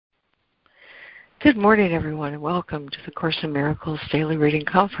Good morning, everyone, and welcome to the Course in Miracles Daily Reading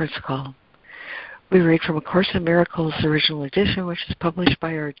Conference Call. We read from A Course in Miracles Original Edition, which is published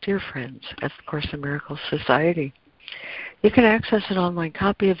by our dear friends at the Course in Miracles Society. You can access an online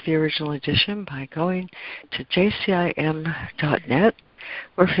copy of the original edition by going to jcim.net,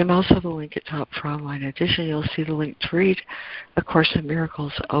 or if you mouse over the link at top for online edition, you'll see the link to read A Course in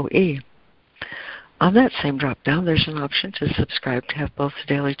Miracles OE. On that same drop-down, there's an option to subscribe to have both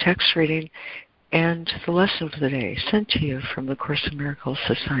the daily text reading and the lesson for the day sent to you from the Course in Miracles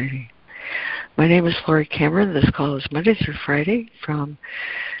Society. My name is Lori Cameron. This call is Monday through Friday from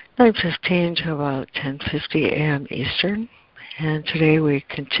 9:15 to about 10:50 a.m. Eastern. And today we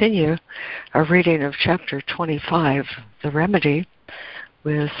continue our reading of Chapter 25, The Remedy,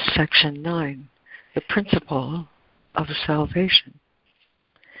 with Section 9, The Principle of Salvation.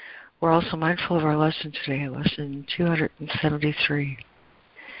 We're also mindful of our lesson today, Lesson 273.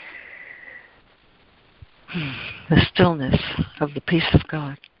 The stillness of the peace of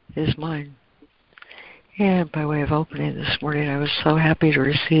God is mine. And by way of opening this morning, I was so happy to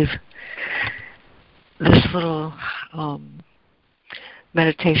receive this little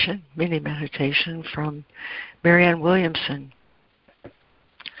mini meditation from Marianne Williamson.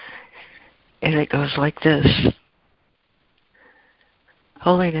 And it goes like this.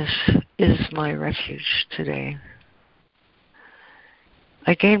 Holiness is my refuge today.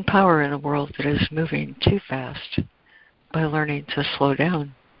 I gain power in a world that is moving too fast by learning to slow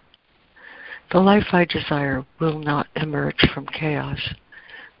down. The life I desire will not emerge from chaos,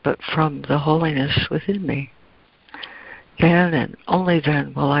 but from the holiness within me. Then and only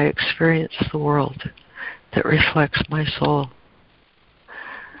then will I experience the world that reflects my soul.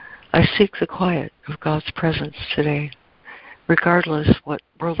 I seek the quiet of God's presence today, regardless what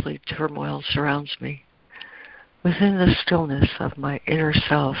worldly turmoil surrounds me. Within the stillness of my inner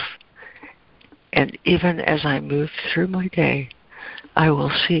self, and even as I move through my day, I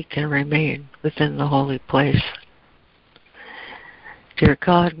will seek and remain within the holy place. Dear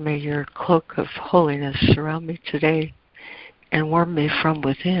God, may your cloak of holiness surround me today and warm me from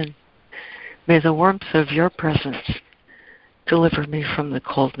within. May the warmth of your presence deliver me from the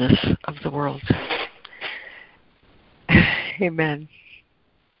coldness of the world. Amen.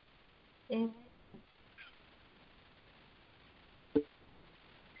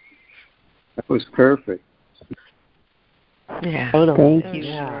 That was perfect. Yeah. Thank you,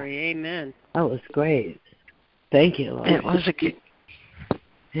 Lori. Amen. That was great. Thank you, Lori. It was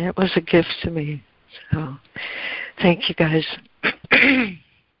a gift to me. So, thank you, guys.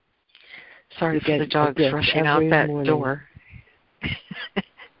 Sorry for the dogs rushing out that door.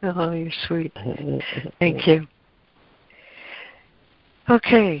 Oh, you're sweet. Thank you.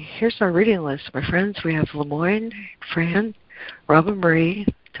 Okay, here's our reading list, my friends. We have Lemoyne, Fran, Robin Marie,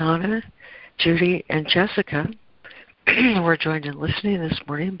 Donna, Judy, and Jessica. We're joined in listening this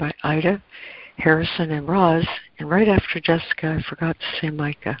morning by Ida, Harrison, and Roz. And right after Jessica, I forgot to say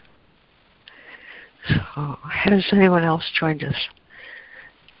Micah. So has anyone else joined us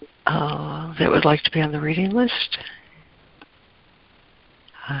that would like to be on the reading list?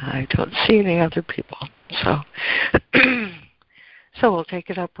 I don't see any other people. So we'll take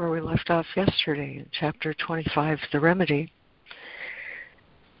it up where we left off yesterday in Chapter 25, The Remedy.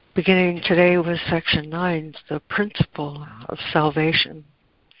 Beginning today with Section 9, The Principle of Salvation,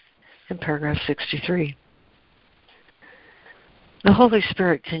 in paragraph 63. The Holy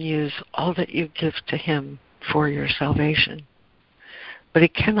Spirit can use all that you give to Him for your salvation, but He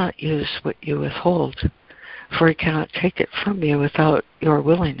cannot use what you withhold, for He cannot take it from you without your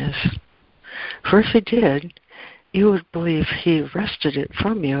willingness. For if He did, you would believe He wrested it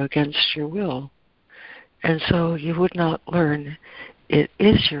from you against your will, and so you would not learn it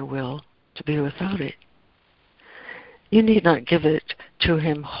is your will to be without it. You need not give it to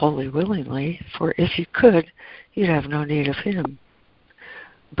Him wholly willingly, for if you could, you'd have no need of Him.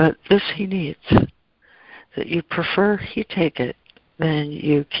 But this He needs, that you prefer He take it than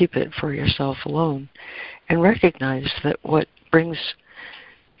you keep it for yourself alone, and recognize that what brings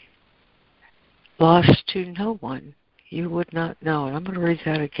loss to no one, you would not know. And I'm going to read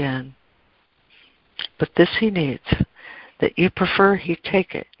that again. But this He needs, that you prefer He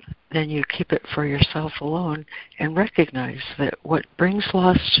take it than you keep it for yourself alone, and recognize that what brings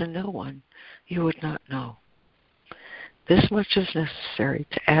loss to no one, you would not know. This much is necessary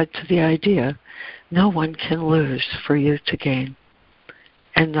to add to the idea no one can lose for you to gain,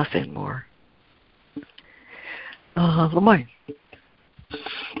 and nothing more. Lemoyne.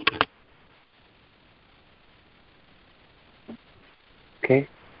 Okay.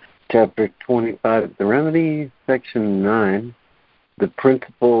 Chapter 25, The Remedy, Section 9, the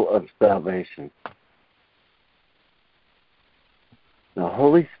principle of salvation. The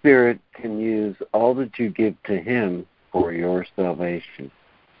Holy Spirit can use all that you give to Him for your salvation,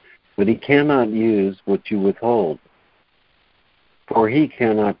 but He cannot use what you withhold, for He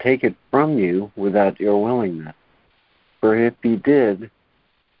cannot take it from you without your willingness. For if He did,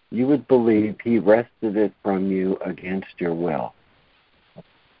 you would believe He wrested it from you against your will.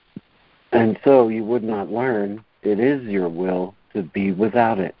 And so you would not learn it is your will to be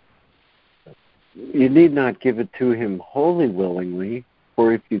without it. You need not give it to Him wholly willingly,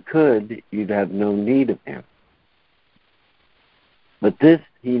 for if you could, you'd have no need of Him. But this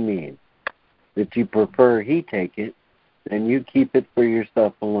He needs, that you prefer He take it, and you keep it for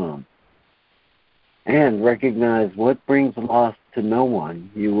yourself alone. And recognize what brings loss to no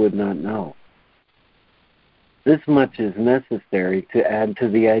one you would not know. This much is necessary to add to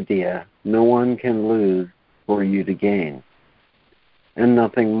the idea no one can lose for you to gain, and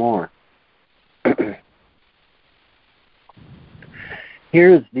nothing more.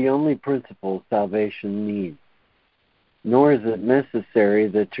 Here is the only principle salvation needs, nor is it necessary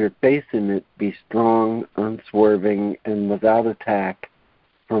that your faith in it be strong, unswerving, and without attack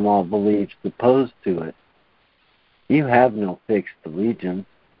from all beliefs opposed to it. You have no fixed allegiance,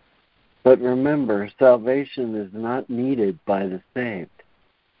 but remember, salvation is not needed by the saved.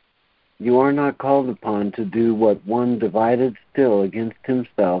 You are not called upon to do what one divided still against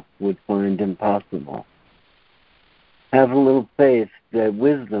himself would find impossible. Have a little faith that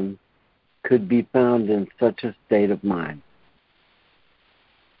wisdom could be found in such a state of mind.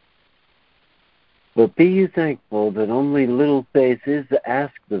 But be you thankful that only little faith is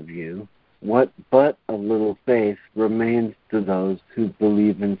asked of you, what but a little faith remains to those who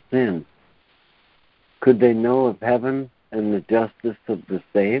believe in sin. Could they know of heaven and the justice of the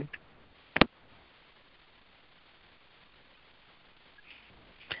saved?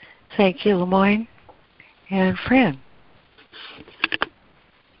 Thank you, Lemoyne. And Fran.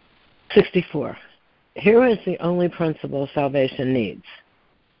 64. Here is the only principle salvation needs,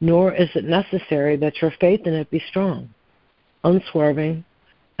 nor is it necessary that your faith in it be strong, unswerving,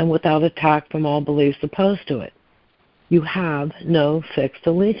 and without attack from all beliefs opposed to it. You have no fixed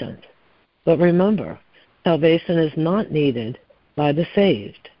allegiance. But remember, salvation is not needed by the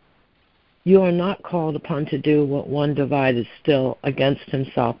saved. You are not called upon to do what one divided still against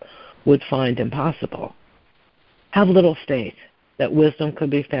himself would find impossible. Have little faith that wisdom could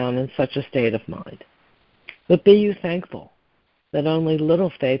be found in such a state of mind. But be you thankful that only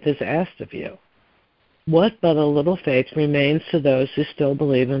little faith is asked of you. What but a little faith remains to those who still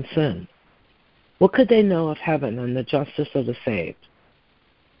believe in sin? What could they know of heaven and the justice of the saved?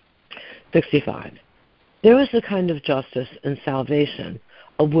 65. There is a kind of justice in salvation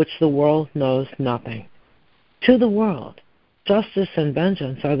of which the world knows nothing. To the world, justice and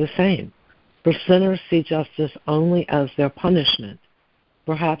vengeance are the same, for sinners see justice only as their punishment,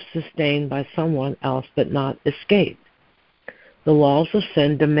 perhaps sustained by someone else but not escaped. The laws of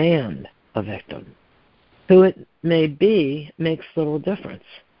sin demand a victim. Who it may be makes little difference,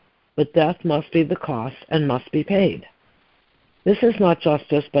 but death must be the cost and must be paid. This is not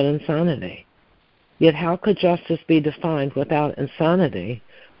justice but insanity. Yet how could justice be defined without insanity,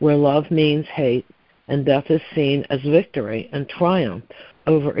 where love means hate and death is seen as victory and triumph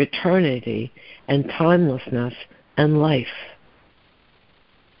over eternity and timelessness and life?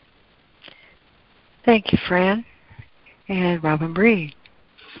 Thank you, Fran. And Robin Bree.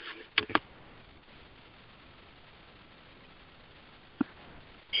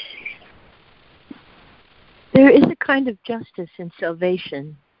 There is a kind of justice in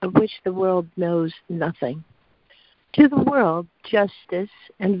salvation of which the world knows nothing. To the world, justice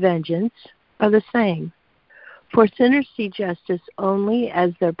and vengeance are the same, for sinners see justice only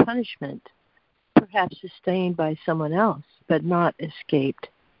as their punishment, perhaps sustained by someone else, but not escaped.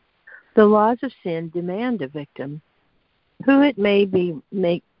 The laws of sin demand a victim. Who it may be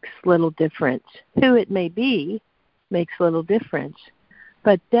makes little difference. Who it may be makes little difference,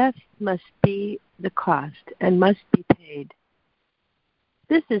 but death must be the cost and must be paid.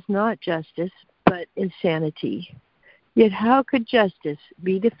 This is not justice, but insanity. Yet how could justice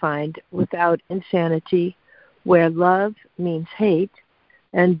be defined without insanity, where love means hate,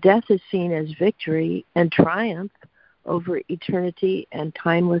 and death is seen as victory and triumph over eternity and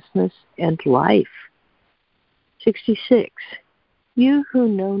timelessness and life? 66. You who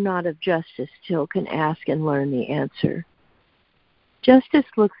know not of justice still can ask and learn the answer. Justice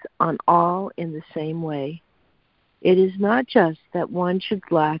looks on all in the same way. It is not just that one should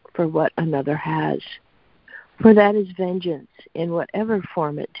lack for what another has, for that is vengeance in whatever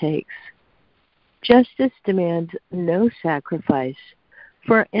form it takes. Justice demands no sacrifice,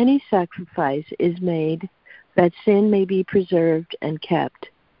 for any sacrifice is made that sin may be preserved and kept.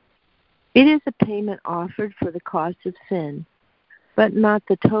 It is a payment offered for the cost of sin, but not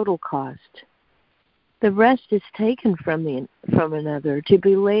the total cost. The rest is taken from another to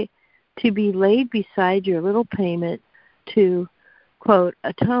be laid beside your little payment to, quote,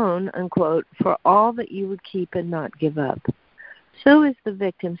 atone, unquote, for all that you would keep and not give up. So is the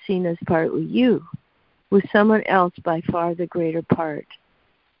victim seen as partly you, with someone else by far the greater part.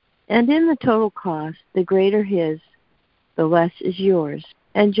 And in the total cost, the greater his, the less is yours.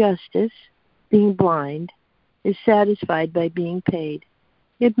 And justice, being blind, is satisfied by being paid.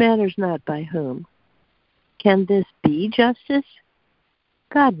 It matters not by whom. Can this be justice?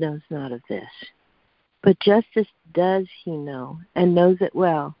 God knows not of this. But justice does he know, and knows it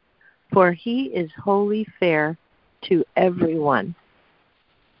well, for he is wholly fair to everyone.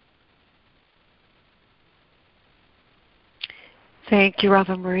 Thank you,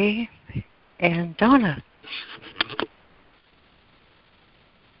 Rava Marie. And Donna.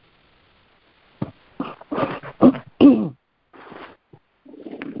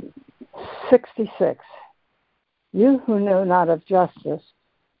 "66. You who know not of justice,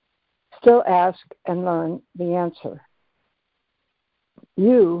 still ask and learn the answer.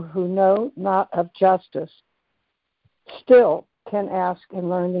 You who know not of justice, still can ask and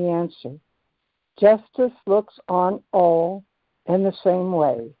learn the answer. Justice looks on all in the same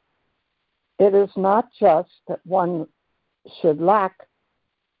way. It is not just that one should lack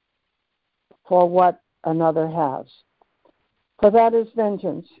for what another has, for that is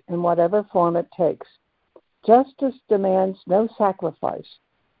vengeance in whatever form it takes. Justice demands no sacrifice,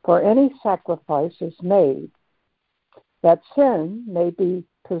 for any sacrifice is made that sin may be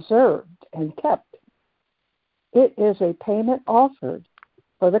preserved and kept. It is a payment offered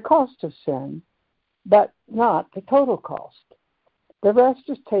for the cost of sin, but not the total cost. The rest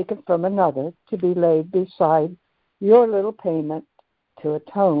is taken from another to be laid beside your little payment to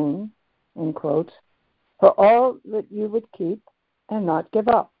atone, in quotes, for all that you would keep and not give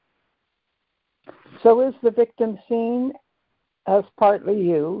up. So is the victim seen as partly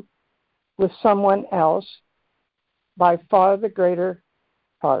you, with someone else by far the greater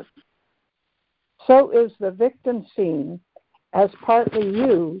part. So is the victim seen as partly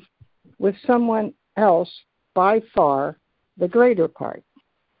you, with someone else by far the greater part.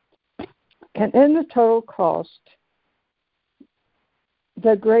 And in the total cost,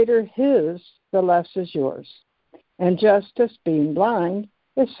 the greater his, the less is yours. And justice, being blind,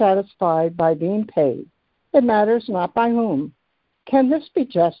 is satisfied by being paid. It matters not by whom. Can this be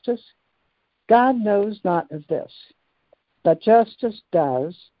justice? God knows not of this. But justice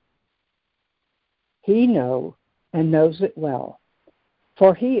does he know, and knows it well.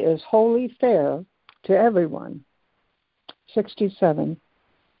 For he is wholly fair to everyone. 67.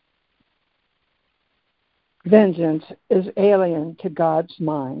 Vengeance is alien to God's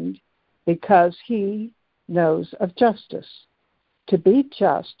mind because he knows of justice. To be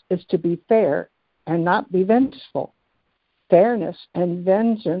just is to be fair and not be vengeful. Fairness and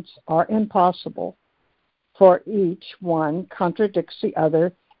vengeance are impossible, for each one contradicts the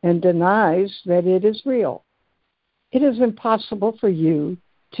other and denies that it is real. It is impossible for you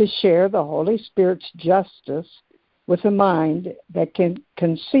to share the Holy Spirit's justice with a mind that can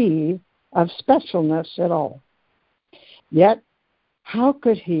conceive of specialness at all. Yet, how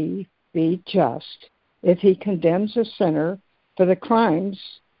could he be just if he condemns a sinner for the crimes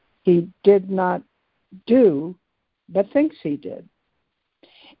he did not do but thinks he did?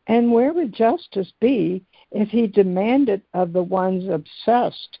 And where would justice be if he demanded of the ones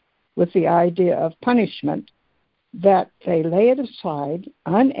obsessed with the idea of punishment that they lay it aside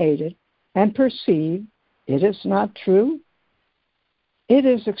unaided and perceive it is not true? It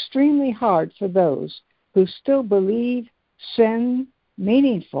is extremely hard for those who still believe sin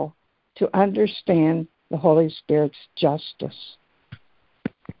meaningful to understand the Holy Spirit's justice.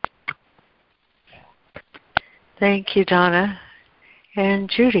 Thank you, Donna. And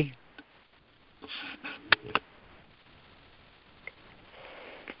Judy.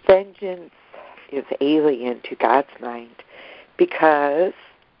 Vengeance is alien to God's mind because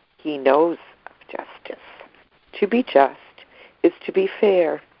he knows of justice. To be just is to be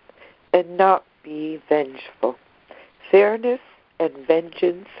fair and not be vengeful. Fairness and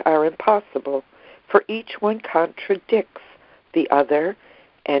vengeance are impossible, for each one contradicts the other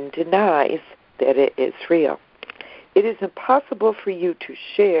and denies that it is real. It is impossible for you to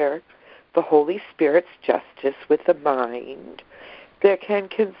share the Holy Spirit's justice with a mind that can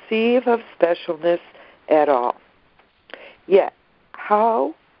conceive of specialness at all. Yet,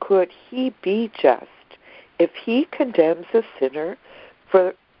 how could he be just if he condemns a sinner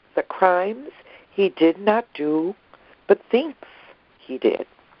for the crimes he did not do but thinks he did?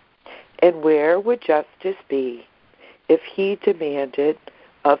 And where would justice be if he demanded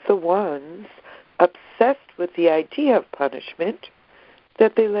of the ones obsessed with the idea of punishment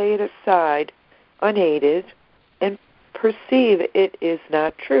that they lay it aside unaided and perceive it is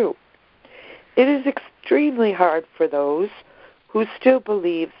not true? It is extremely hard for those who still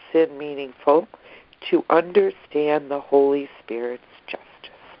believe sin meaningful to understand the Holy Spirit's justice.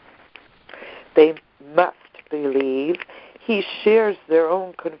 They must believe he shares their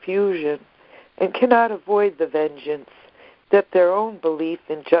own confusion and cannot avoid the vengeance that their own belief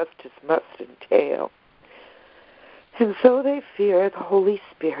in justice must entail. And so they fear the Holy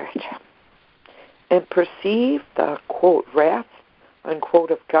Spirit and perceive the, quote, wrath,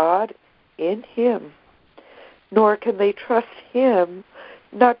 unquote, of God in him, nor can they trust him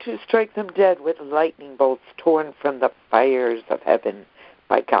not to strike them dead with lightning bolts torn from the fires of heaven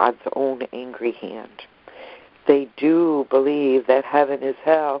by God's own angry hand. They do believe that heaven is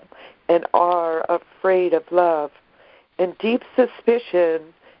hell and are afraid of love, and deep suspicion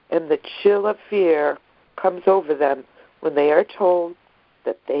and the chill of fear comes over them when they are told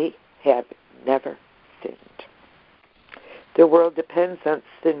that they have never sinned. Their world depends on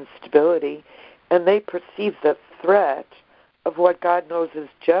sin's stability, and they perceive the threat of what God knows is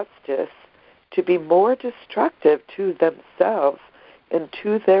justice to be more destructive to themselves and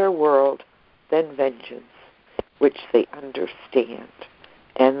to their world than vengeance, which they understand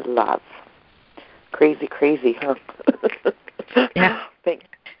and love. Crazy, crazy, huh? Yeah.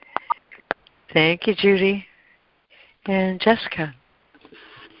 Thank you, Judy. And Jessica.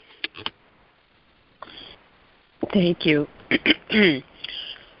 Thank you.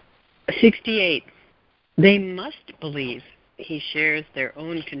 68. They must believe he shares their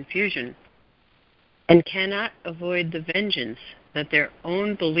own confusion and cannot avoid the vengeance that their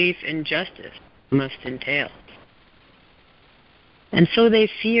own belief in justice must entail. And so they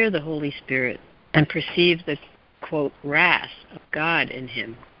fear the Holy Spirit and perceive the, quote, wrath of God in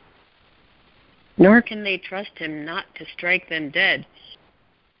him. Nor can they trust him not to strike them dead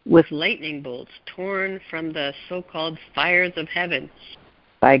with lightning bolts torn from the so-called fires of heaven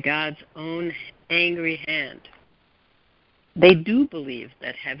by God's own angry hand. They do believe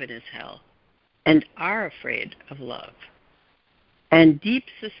that heaven is hell and are afraid of love. And deep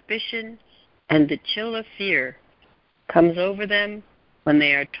suspicion and the chill of fear comes over them when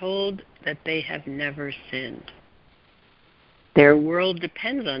they are told that they have never sinned. Their world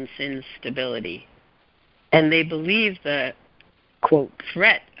depends on sin's stability, and they believe the, quote,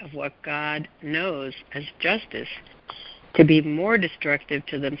 threat of what God knows as justice to be more destructive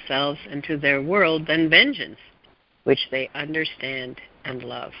to themselves and to their world than vengeance, which they understand and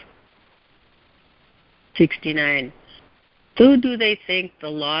love. 69. So do they think the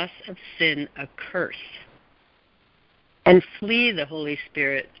loss of sin a curse, and flee the Holy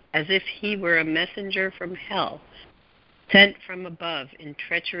Spirit as if he were a messenger from hell, sent from above in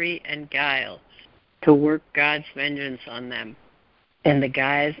treachery and guile to work God's vengeance on them in the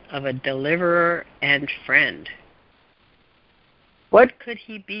guise of a deliverer and friend. What could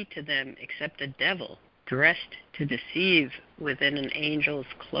he be to them except a devil dressed to deceive within an angel's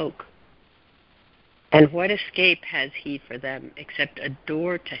cloak? And what escape has he for them except a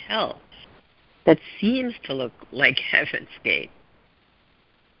door to hell that seems to look like heaven's gate?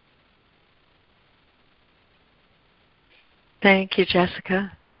 Thank you,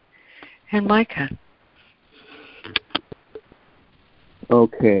 Jessica. And Micah.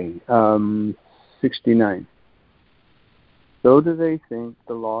 Okay, 69. So do they think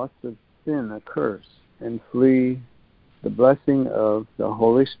the loss of sin a curse and flee the blessing of the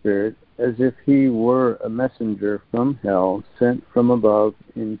Holy Spirit as if he were a messenger from hell sent from above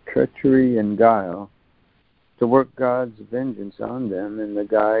in treachery and guile to work God's vengeance on them in the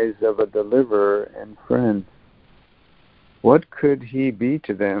guise of a deliverer and friend. What could he be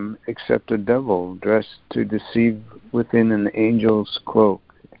to them except a devil dressed to deceive within an angel's cloak?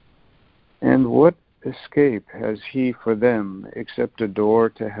 And what escape has he for them except a door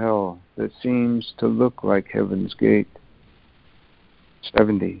to hell that seems to look like heaven's gate?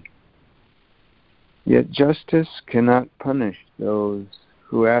 70. Yet justice cannot punish those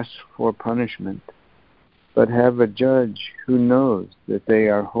who ask for punishment, but have a judge who knows that they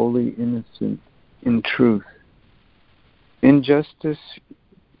are wholly innocent in truth. In justice,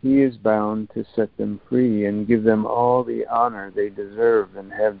 he is bound to set them free and give them all the honor they deserve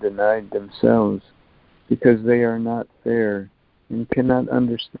and have denied themselves, because they are not fair and cannot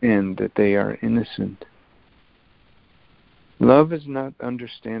understand that they are innocent. Love is not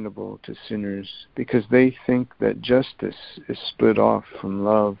understandable to sinners because they think that justice is split off from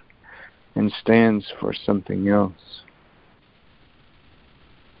love and stands for something else.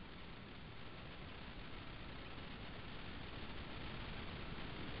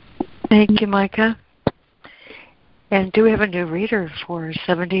 Thank you, Micah. And do we have a new reader for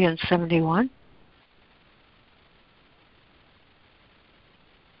 70 and 71?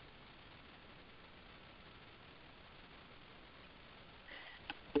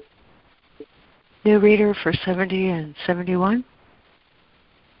 New reader for 70 and 71?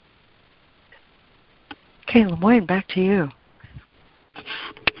 Okay, Lemoyne, back to you.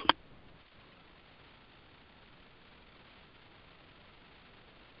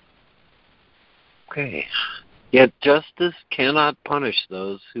 Okay. Yet justice cannot punish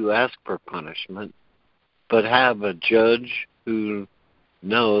those who ask for punishment, but have a judge who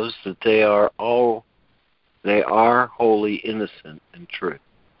knows that they are wholly innocent and true.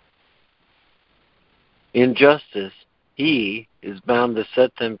 In justice, he is bound to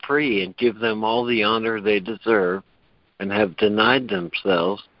set them free and give them all the honor they deserve and have denied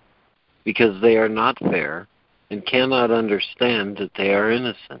themselves because they are not fair and cannot understand that they are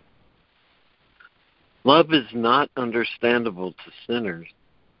innocent. Love is not understandable to sinners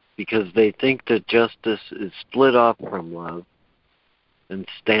because they think that justice is split off from love and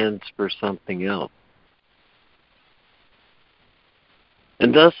stands for something else.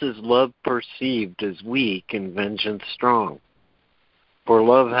 And thus is love perceived as weak and vengeance strong. For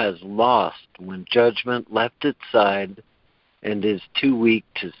love has lost when judgment left its side and is too weak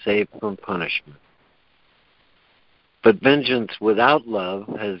to save from punishment. But vengeance without love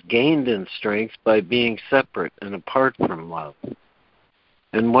has gained in strength by being separate and apart from love.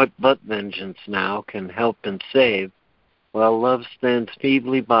 And what but vengeance now can help and save, while love stands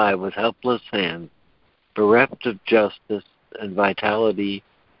feebly by with helpless hands, bereft of justice and vitality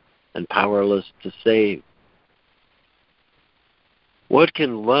and powerless to save? What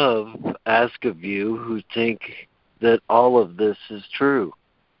can love ask of you who think that all of this is true?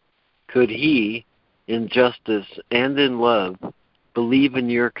 Could he, in justice and in love, believe in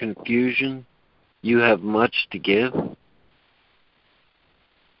your confusion you have much to give?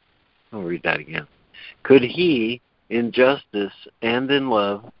 I'll read that again. Could he, in justice and in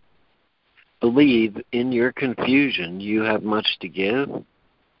love, believe in your confusion you have much to give?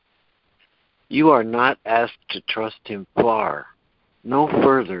 You are not asked to trust him far, no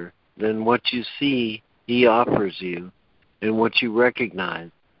further than what you see he offers you and what you recognize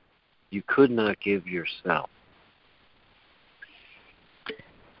you could not give yourself.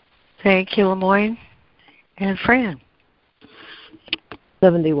 Thank you, Lemoyne. And Fran.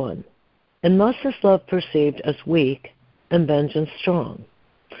 71. And thus is love perceived as weak and vengeance strong.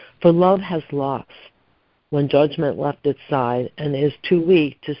 For love has lost when judgment left its side and is too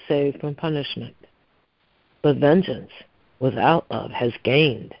weak to save from punishment. But vengeance without love has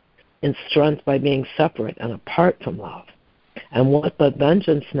gained in strength by being separate and apart from love. And what but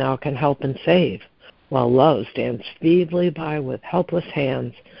vengeance now can help and save, while love stands feebly by with helpless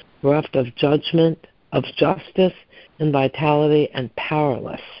hands, bereft of judgment, of justice and vitality, and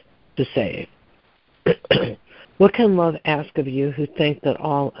powerless to save? What can love ask of you who think that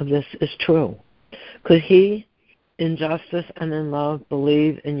all of this is true? Could he, in justice and in love,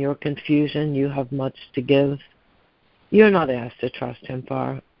 believe in your confusion you have much to give? You are not asked to trust him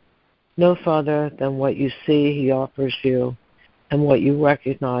far, no farther than what you see he offers you and what you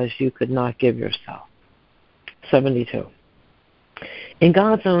recognize you could not give yourself. 72. In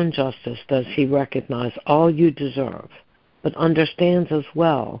God's own justice does he recognize all you deserve, but understands as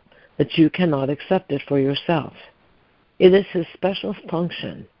well that you cannot accept it for yourself. It is his special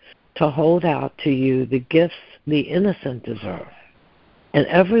function to hold out to you the gifts the innocent deserve, and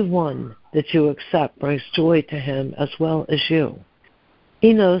every one that you accept brings joy to him as well as you.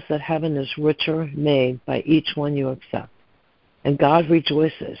 He knows that heaven is richer made by each one you accept, and God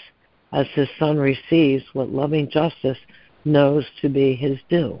rejoices as his Son receives what loving justice knows to be his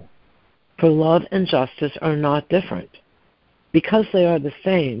due. For love and justice are not different. Because they are the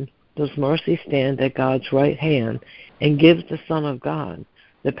same, does mercy stand at God's right hand and gives the Son of God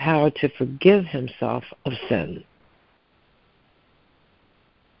the power to forgive himself of sin.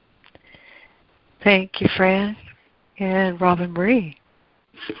 Thank you, Fran. And Robin Marie.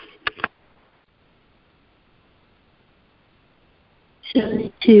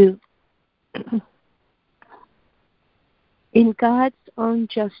 Two. In God's own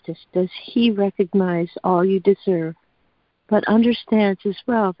justice does he recognize all you deserve, but understands as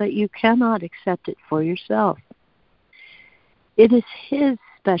well that you cannot accept it for yourself. It is his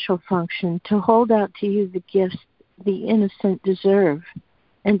special function to hold out to you the gifts the innocent deserve,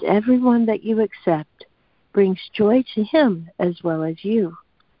 and everyone that you accept brings joy to him as well as you.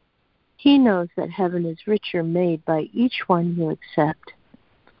 He knows that heaven is richer made by each one you accept.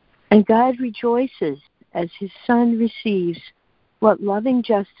 And God rejoices as his Son receives what loving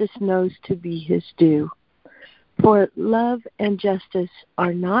justice knows to be his due. For love and justice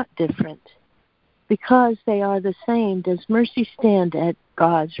are not different. Because they are the same, does mercy stand at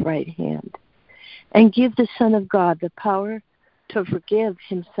God's right hand, and give the Son of God the power to forgive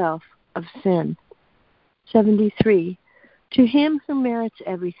himself of sin. 73. To him who merits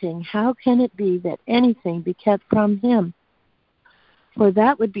everything, how can it be that anything be kept from him? For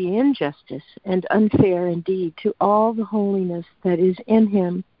that would be injustice and unfair indeed to all the holiness that is in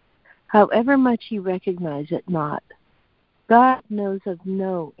him, however much he recognize it not. God knows of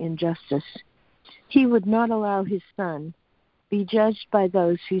no injustice. He would not allow his Son be judged by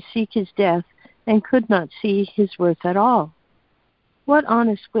those who seek his death and could not see his worth at all. What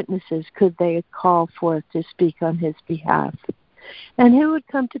honest witnesses could they call forth to speak on his behalf? And who would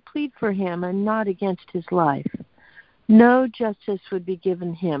come to plead for him and not against his life? No justice would be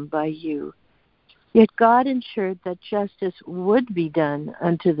given him by you. Yet God ensured that justice would be done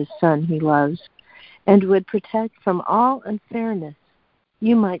unto the Son he loves, and would protect from all unfairness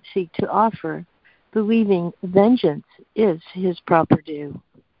you might seek to offer, believing vengeance is his proper due.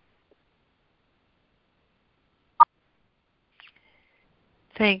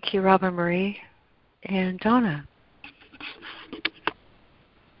 Thank you, Robin Marie. And Donna.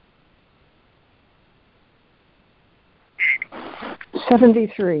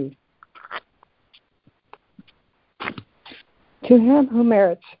 '73. To him who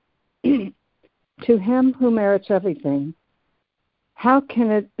merits everything, how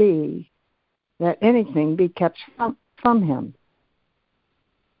can it be that anything be kept from him?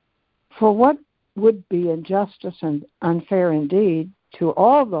 For what would be injustice and unfair indeed to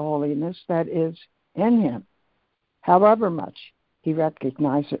all the holiness that is in him, however much he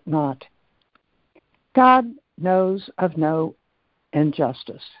recognize it not? God knows of no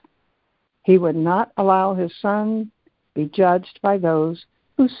injustice. He would not allow his Son be judged by those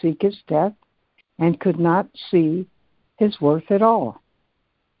who seek his death and could not see his worth at all.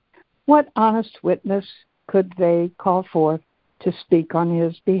 What honest witness could they call forth to speak on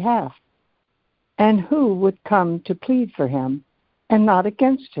his behalf? And who would come to plead for him and not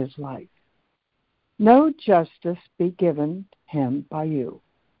against his life? No justice be given him by you.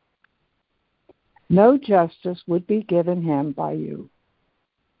 No justice would be given him by you.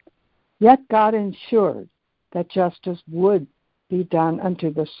 Yet God ensured that justice would be done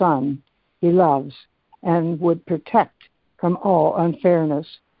unto the Son he loves and would protect from all unfairness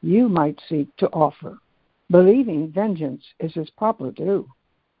you might seek to offer, believing vengeance is his proper due.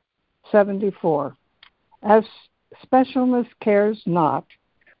 74. As specialness cares not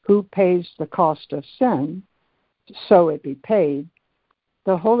who pays the cost of sin, so it be paid,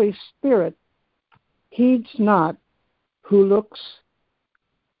 the Holy Spirit heeds not who looks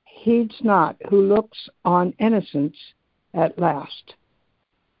on innocence at last,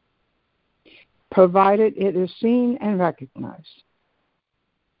 provided it is seen and recognized.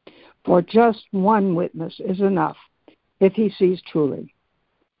 For just one witness is enough if he sees truly.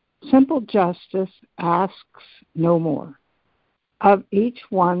 Simple justice asks no more. Of each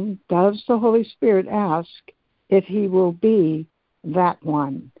one does the Holy Spirit ask if he will be that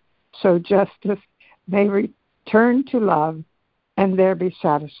one, so justice may return to love and there be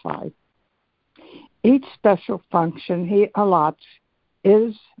satisfied. Each special function he allots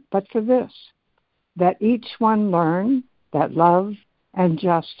is but for this, that each one learn that love and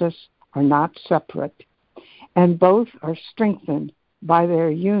justice are not separate, and both are strengthened by their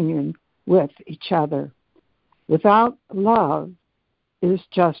union with each other. Without love is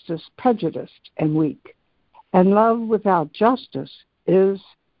justice prejudiced and weak, and love without justice is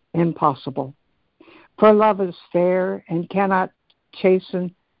impossible. For love is fair and cannot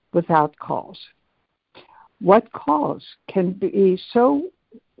chasten without cause. What cause can be so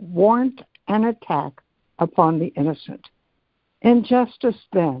warrant an attack upon the innocent? In justice,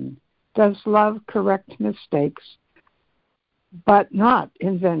 then, does love correct mistakes, but not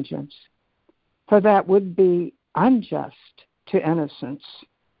in vengeance, for that would be unjust to innocence.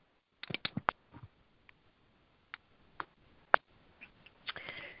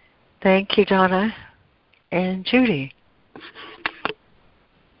 Thank you, Donna. And Judy.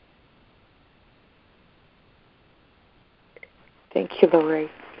 Thank you, Lori.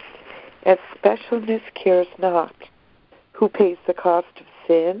 As specialness cares not who pays the cost of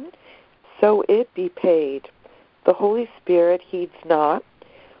sin, so it be paid. The Holy Spirit heeds not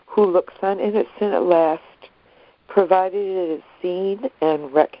who looks on innocent at last, provided it is seen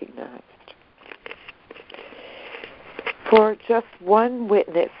and recognized. For just one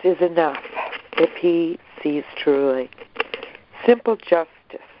witness is enough if he sees truly. Simple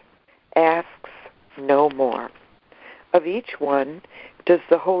justice asks no more. Of each one does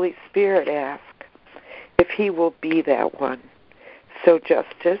the Holy Spirit ask if he will be that one, so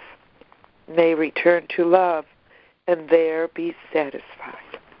justice may return to love and there be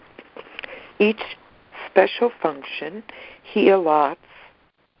satisfied. Each special function he allots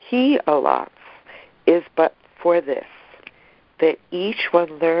is but for this, that each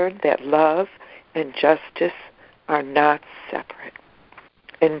one learn that love and justice are not separate,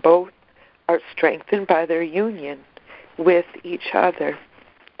 and both are strengthened by their union with each other.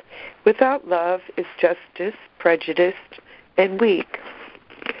 Without love is justice prejudiced and weak,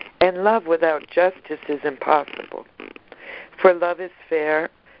 and love without justice is impossible. For love is fair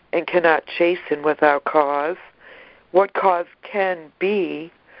and cannot chasten without cause. What cause can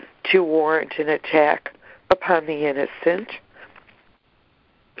be to warrant an attack upon the innocent?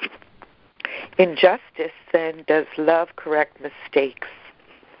 In justice, then, does love correct mistakes,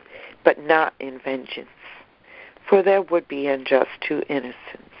 but not in vengeance, for that would be unjust to innocence.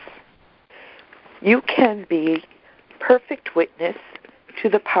 You can be perfect witness to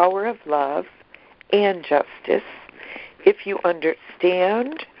the power of love and justice if you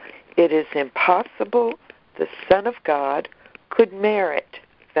understand it is impossible the Son of God could merit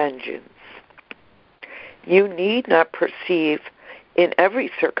vengeance. You need not perceive in every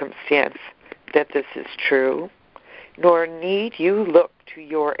circumstance that this is true, nor need you look to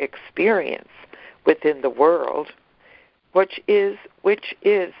your experience within the world, which is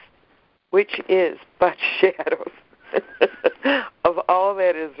but shadows of all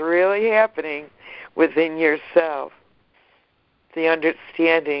that is really happening within yourself. The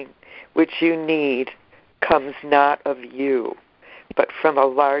understanding which you need comes not of you, but from a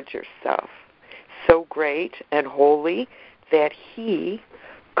larger self, so great and holy that he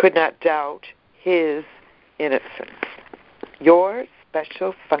could not doubt his innocence. Your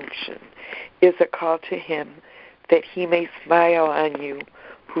special function is a call to him that he may smile on you,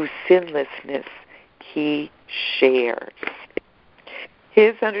 whose sinlessness he shares.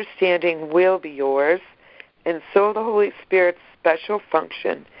 His understanding will be yours, and so the Holy Spirit's special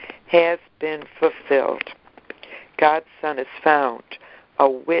function has been fulfilled. God's Son is found a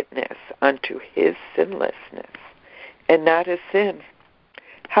witness unto his sinlessness, and not his sin.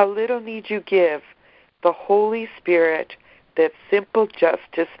 How little need you give the Holy Spirit that simple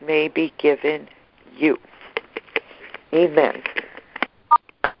justice may be given you. Amen.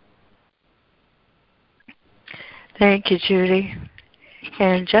 Thank you, Judy.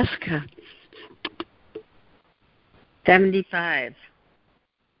 And Jessica. 75.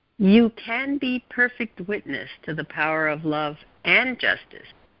 You can be perfect witness to the power of love and justice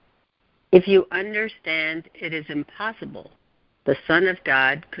if you understand it is impossible the Son of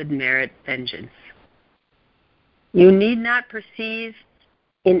God could merit vengeance. You need not perceive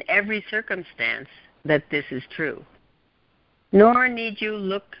in every circumstance that this is true, nor need you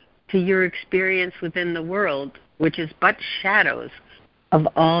look to your experience within the world, which is but shadows of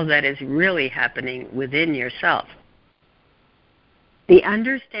all that is really happening within yourself. The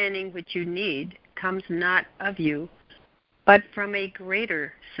understanding which you need comes not of you, but from a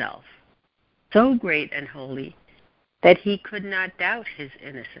greater self, so great and holy that he could not doubt his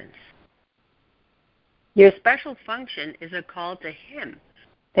innocence. Your special function is a call to him,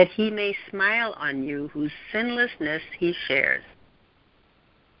 that he may smile on you whose sinlessness he shares.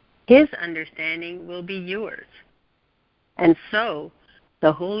 His understanding will be yours, and so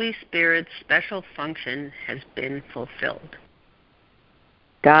the Holy Spirit's special function has been fulfilled.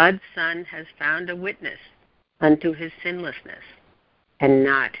 God's Son has found a witness unto his sinlessness, and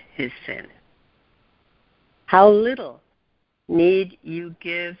not his sin. How little need you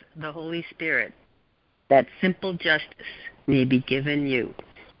give the Holy Spirit that simple justice may be given you.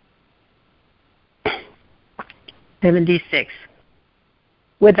 76.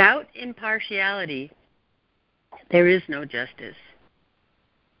 Without impartiality, there is no justice.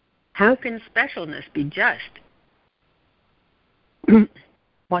 How can specialness be just?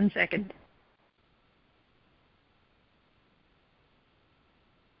 1 second.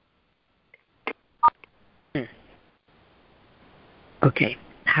 Okay.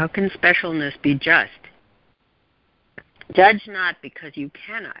 How can specialness be just? Judge not because you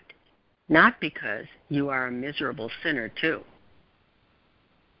cannot, not because you are a miserable sinner too.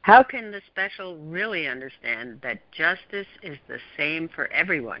 How can the special really understand that justice is the same for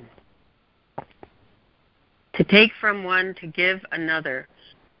everyone? To take from one to give another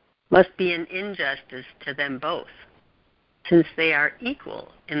must be an injustice to them both. since they are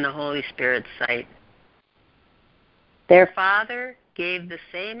equal in the Holy Spirit's sight. Their Father gave the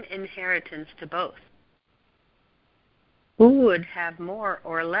same inheritance to both. Who would have more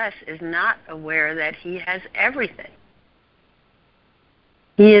or less is not aware that he has everything.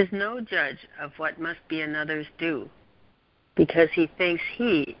 He is no judge of what must be another's due, because he thinks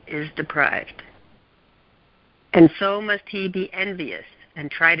he is deprived. And so must he be envious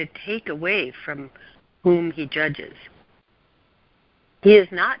and try to take away from whom he judges. He is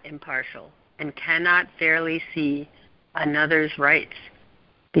not impartial and cannot fairly see another's rights,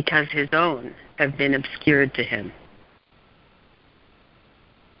 because his own have been obscured to him.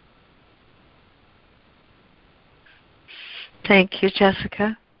 Thank you,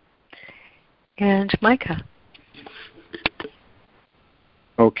 Jessica. And Micah.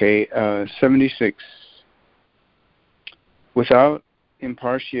 Okay, 76. Without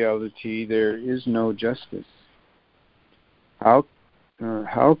impartiality, there is no justice. How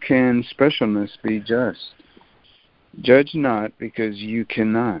can specialness be just? Judge not because you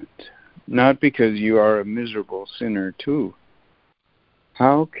cannot, not because you are a miserable sinner too.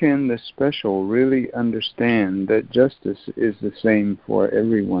 How can the special really understand that justice is the same for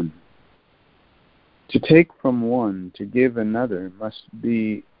everyone? To take from one to give another must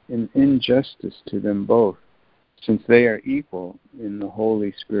be an injustice to them both, since they are equal in the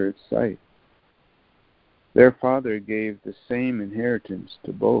Holy Spirit's sight. Their Father gave the same inheritance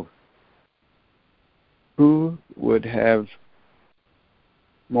to both. Who would have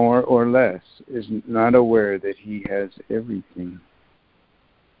more or less is not aware that he has everything.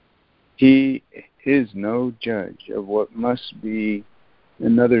 He is no judge of what must be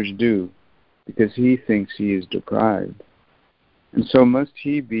another's due, because he thinks he is deprived. And so must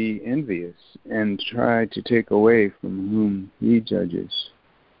he be envious and try to take away from whom he judges.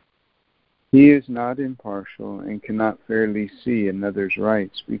 He is not impartial and cannot fairly see another's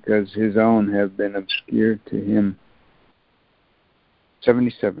rights, because his own have been obscured to him.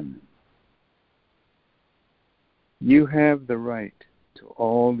 77. You have the right to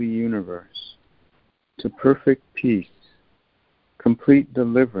all the universe, to perfect peace, complete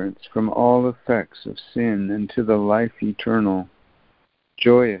deliverance from all effects of sin, and to the life eternal,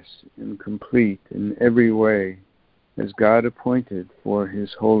 joyous and complete in every way, as God appointed for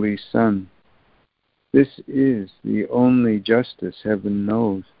his holy Son. This is the only justice heaven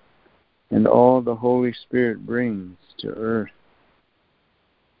knows, and all the Holy Spirit brings to earth.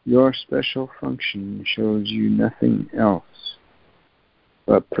 Your special function shows you nothing else,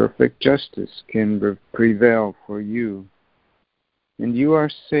 but perfect justice can prevail for you, and you are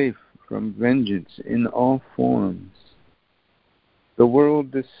safe from vengeance in all forms. The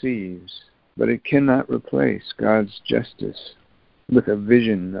world deceives, but it cannot replace God's justice with a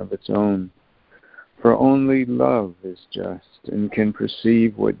vision of its own. For only love is just and can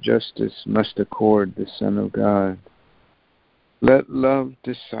perceive what justice must accord the Son of God. Let love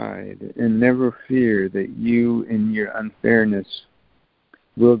decide, and never fear that you in your unfairness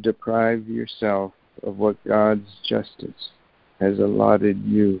will deprive yourself of what God's justice has allotted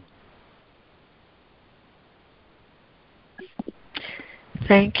you.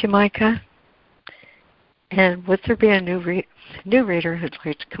 Thank you, Micah. And would there be a new reader who'd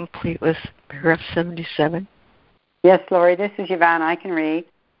like to complete with paragraph 77? Yes, Lori, this is Yvonne. I can read.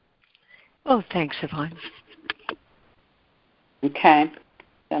 Oh, thanks, Yvonne. Okay,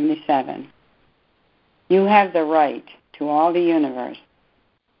 77. You have the right to all the universe,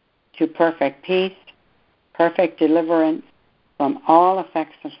 to perfect peace, perfect deliverance from all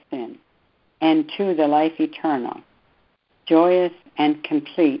effects of sin, and to the life eternal, joyous and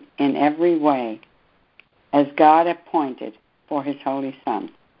complete in every way, as God appointed for his holy Son.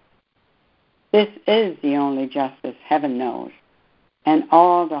 This is the only justice heaven knows, and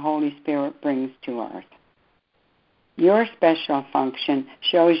all the Holy Spirit brings to earth. Your special function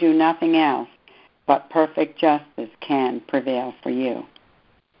shows you nothing else, but perfect justice can prevail for you.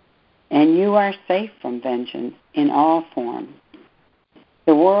 And you are safe from vengeance in all forms.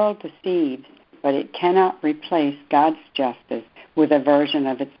 The world deceives, but it cannot replace God's justice with a version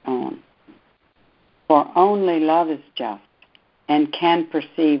of its own. For only love is just and can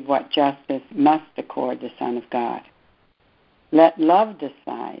perceive what justice must accord the Son of God. Let love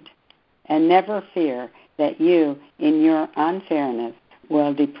decide, and never fear that you, in your unfairness,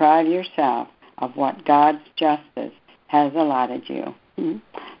 will deprive yourself of what God's justice has allotted you.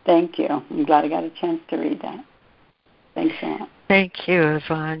 Thank you. I'm glad I got a chance to read that. Thanks a lot. Thank you,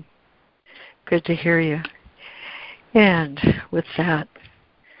 Yvonne. Good to hear you. And with that,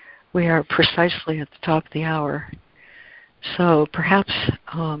 we are precisely at the top of the hour. So perhaps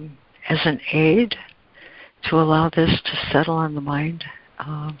as an aid to allow this to settle on the mind,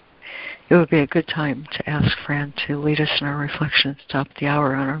 it would be a good time to ask Fran to lead us in our reflections to top the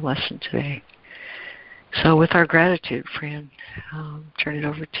hour on our lesson today. So with our gratitude, Fran, turn it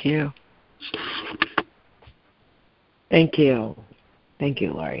over to you. Thank you. Thank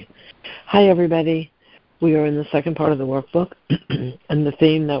you, Laurie. Hi, everybody. We are in the second part of the workbook, and the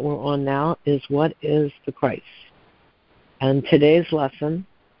theme that we're on now is what is the Christ? And today's lesson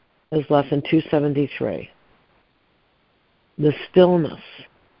is lesson 273. The stillness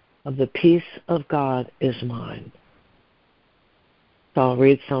of the peace of God is mine. So I'll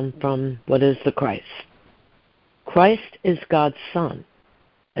read some from what is the Christ. Christ is God's Son,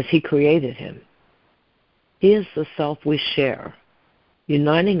 as He created Him. He is the self we share,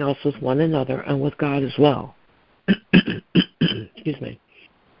 uniting us with one another and with God as well. Excuse me.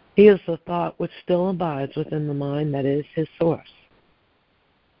 He is the thought which still abides within the mind that is His source.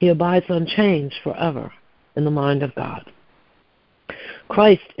 He abides unchanged forever in the mind of God.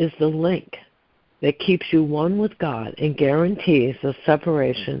 Christ is the link that keeps you one with God and guarantees that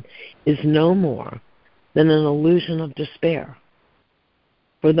separation is no more than an illusion of despair.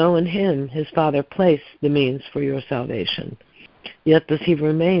 For though in Him His Father placed the means for your salvation, yet does He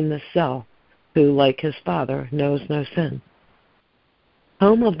remain the self who, like His Father, knows no sin.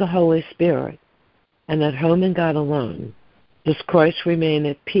 Home of the Holy Spirit, and at home in God alone, does Christ remain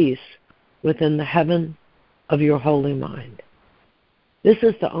at peace within the heaven of your holy mind. This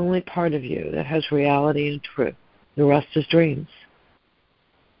is the only part of you that has reality and truth. The rest is dreams.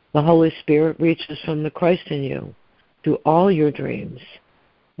 The Holy Spirit reaches from the Christ in you to all your dreams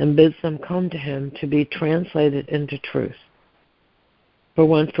and bids them come to Him to be translated into truth. For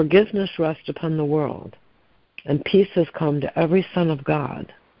when forgiveness rests upon the world and peace has come to every son of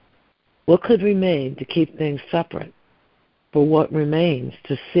God, what could remain to keep things separate? For what remains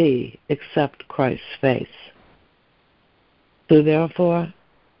to see except Christ's face? So therefore,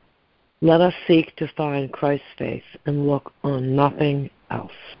 let us seek to find Christ's face and look on nothing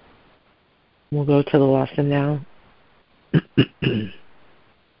else. We'll go to the lesson now.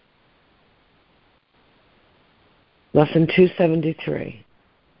 Lesson 273.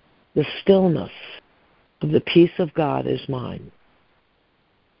 The stillness of the peace of God is mine.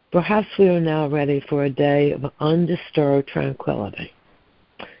 Perhaps we are now ready for a day of undisturbed tranquility.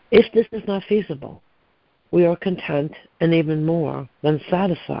 If this is not feasible, we are content and even more than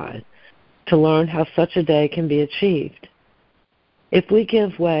satisfied to learn how such a day can be achieved. If we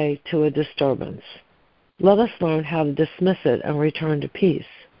give way to a disturbance, let us learn how to dismiss it and return to peace.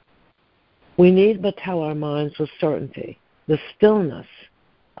 We need but tell our minds with certainty, the stillness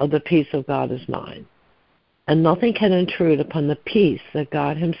of the peace of God is mine, and nothing can intrude upon the peace that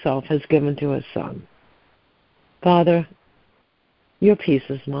God Himself has given to His Son. Father, your peace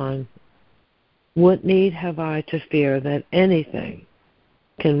is mine. What need have I to fear that anything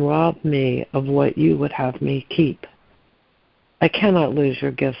can rob me of what you would have me keep? I cannot lose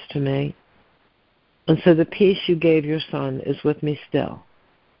your gifts to me, and so the peace you gave your Son is with me still,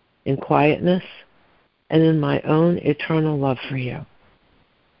 in quietness and in my own eternal love for you.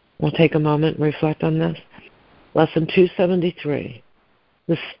 We'll take a moment and reflect on this. Lesson 273.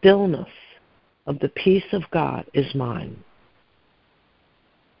 The stillness of the peace of God is mine.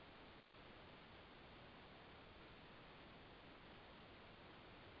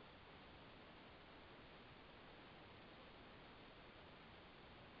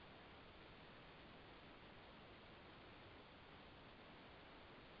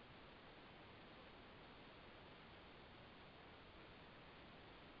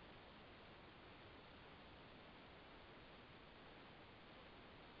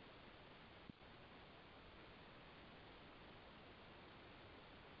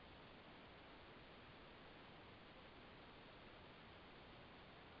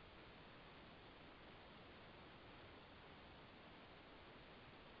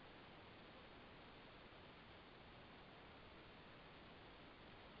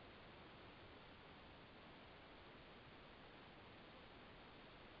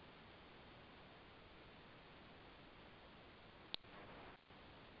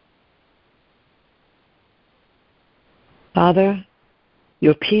 Father,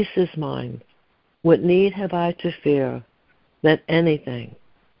 your peace is mine. What need have I to fear that anything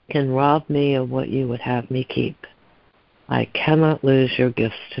can rob me of what you would have me keep? I cannot lose your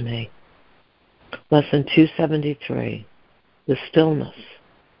gifts to me. Lesson 273. The stillness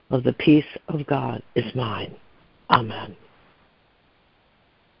of the peace of God is mine. Amen.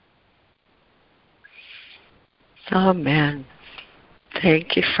 Amen.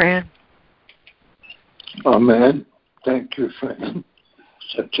 Thank you, Fran. Amen. Thank you, Fran.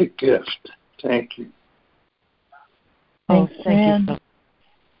 Such a gift. Thank you. Thank you.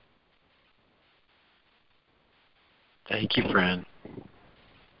 Thank you, Fran.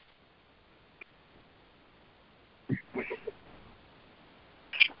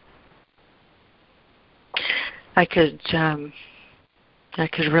 I could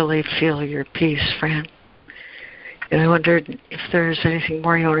really feel your peace, Fran. And I wondered if there's anything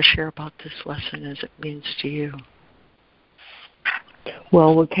more you want to share about this lesson as it means to you.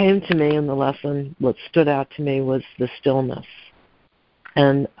 Well, what came to me in the lesson, what stood out to me was the stillness.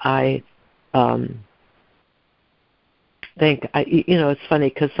 And I think, it's funny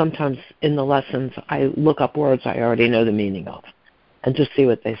because sometimes in the lessons I look up words I already know the meaning of and just see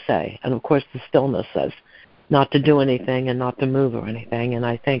what they say. And of course the stillness says not to do anything and not to move or anything. And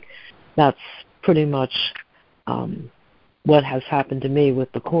I think that's pretty much what has happened to me with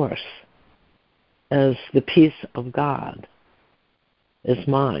the Course, as the peace of God is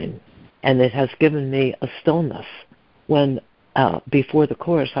mine. And it has given me a stillness when before the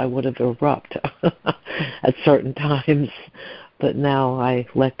Course I would have erupted at certain times, but now I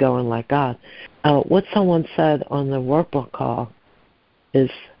let go and let God. What someone said on the workbook call is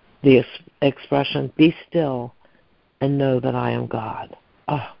the expression, be still and know that I am God.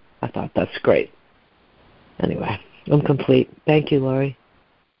 Oh, I thought that's great. Anyway, I'm complete. Thank you, Lori.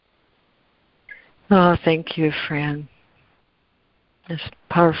 Oh, thank you, Fran. This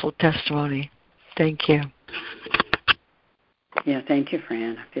powerful testimony. Thank you. Yeah, thank you,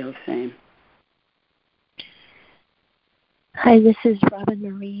 Fran. I feel the same. Hi, this is Robin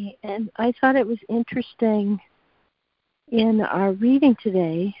Marie, and I thought it was interesting in our reading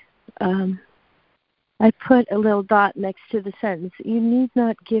today. I put a little dot next to the sentence, you need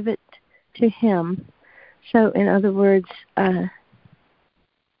not give it to him. So, in other words,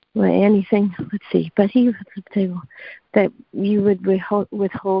 anything, let's see, but he would say that you would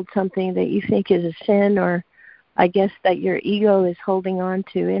withhold something that you think is a sin, or I guess that your ego is holding on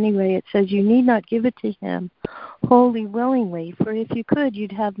to. Anyway, it says you need not give it to him wholly willingly, for if you could,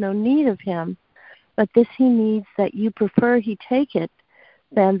 you'd have no need of him. But this he needs, that you prefer he take it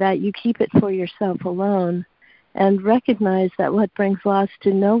than that you keep it for yourself alone, and recognize that what brings loss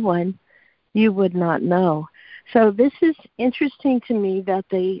to no one you would not know. So this is interesting to me, that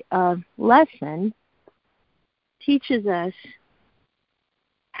the lesson teaches us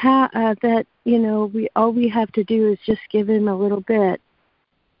how that we have to do is just give him a little bit,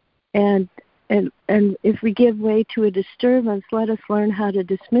 and if we give way to a disturbance, let us learn how to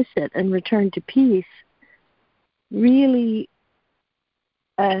dismiss it and return to peace. Really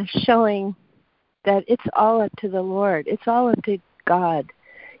showing that it's all up to the Lord, it's all up to God,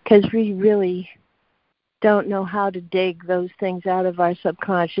 because we really don't know how to dig those things out of our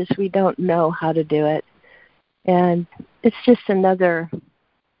subconscious. We don't know how to do it. And it's just another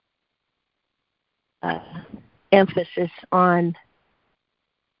emphasis on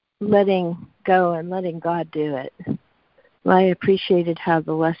letting go and letting God do it. Well, I appreciated how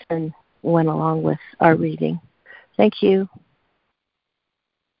the lesson went along with our reading. Thank you.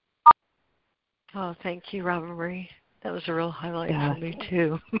 Oh, thank you, Robin Marie. That was a real highlight for me,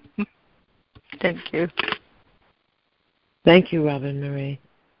 too. Thank you. Thank you, Robin Marie.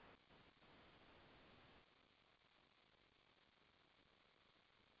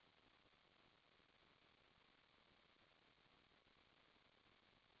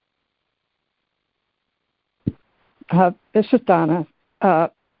 This is Donna.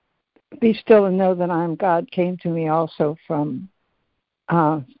 Be still and know that I am God came to me also from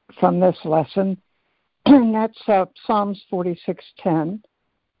this lesson. And that's Psalms 46:10.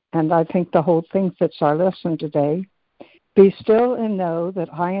 And I think the whole thing fits our lesson today. Be still and know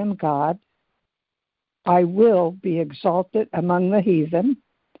that I am God. I will be exalted among the heathen.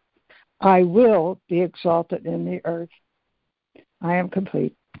 I will be exalted in the earth. I am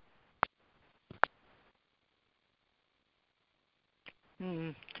complete.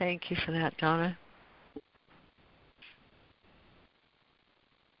 Thank you for that, Donna.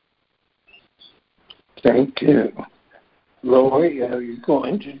 Thank you. Lori, are you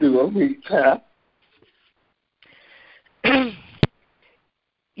going to do a recap? I'm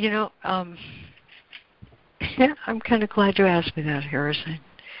kind of glad you asked me that, Harrison.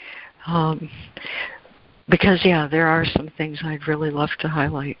 Because, there are some things I'd really love to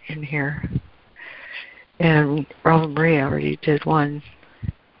highlight in here. And Robin Marie already did one,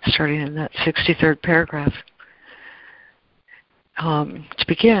 starting in that 63rd paragraph. To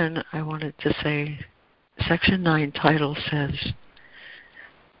begin, I wanted to say, Section 9 title says,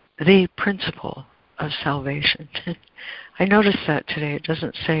 The Principle of Salvation. I noticed that today. It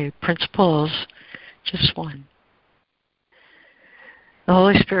doesn't say principles, just one. The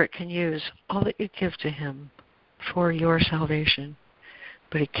Holy Spirit can use all that you give to Him for your salvation,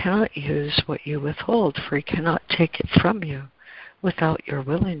 but he cannot use what you withhold, for he cannot take it from you without your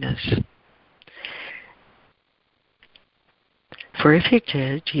willingness. For if he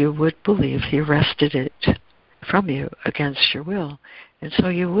did, you would believe he wrested it from you against your will, and so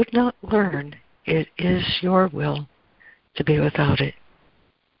you would not learn it is your will to be without it.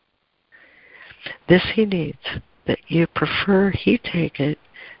 This he needs, that you prefer he take it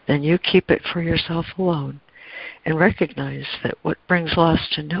than you keep it for yourself alone, and recognize that what brings loss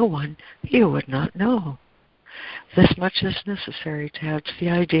to no one you would not know. This much is necessary to add to the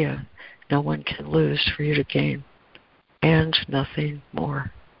idea no one can lose for you to gain, and nothing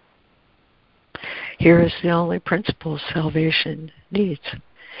more. Here is the only principle salvation needs.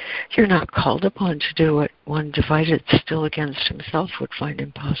 You're not called upon to do what one divided still against himself would find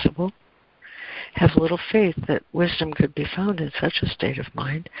impossible. Have little faith that wisdom could be found in such a state of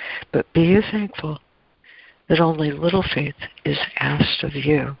mind, but be you thankful that only little faith is asked of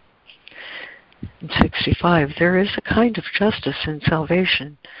you. In 65, there is a kind of justice in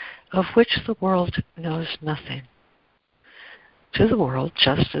salvation of which the world knows nothing. To the world,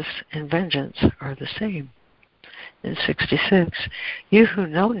 justice and vengeance are the same. In 66, you who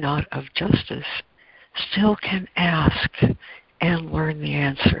know not of justice still can ask and learn the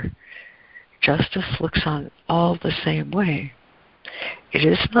answer. Justice looks on all the same way. It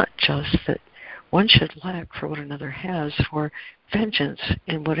is not just that one should lack for what another has, for vengeance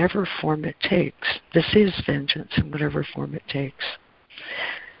in whatever form it takes. This is vengeance in whatever form it takes.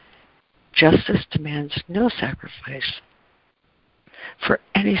 Justice demands no sacrifice, for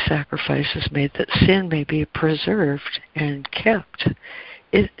any sacrifice is made that sin may be preserved and kept.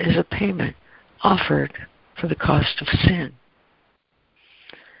 It is a payment offered for the cost of sin.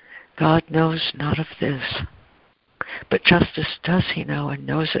 God knows not of this, but justice does he know, and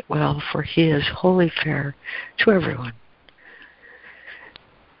knows it well, for he is wholly fair to everyone.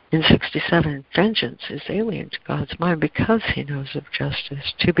 In 67, vengeance is alien to God's mind because he knows of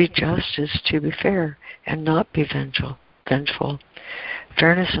justice. To be just is to be fair and not be vengeful.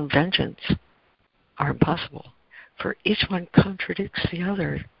 Fairness and vengeance are impossible, for each one contradicts the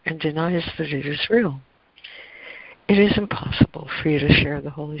other and denies that it is real. It is impossible for you to share the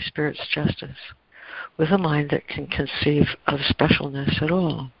Holy Spirit's justice with a mind that can conceive of specialness at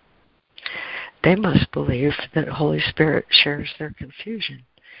all. They must believe that the Holy Spirit shares their confusion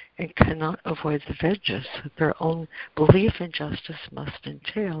and cannot avoid the vengeance that their own belief in justice must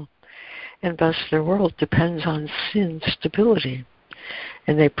entail, and thus their world depends on sin's stability.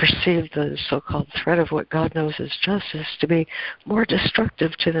 And they perceive the so-called threat of what God knows as justice to be more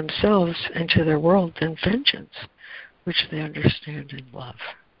destructive to themselves and to their world than vengeance, which they understand and love.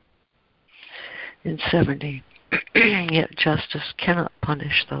 In 70, yet justice cannot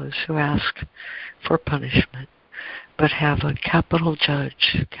punish those who ask for punishment, but have a capital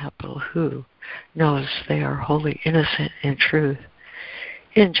Judge, capital Who, knows they are wholly innocent in truth.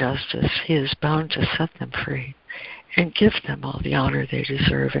 In justice, he is bound to set them free and give them all the honor they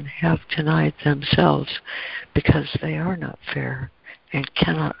deserve, and have denied themselves because they are not fair and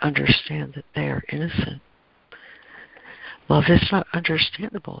cannot understand that they are innocent. Love is not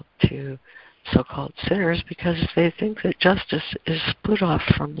understandable to so-called sinners because they think that justice is split off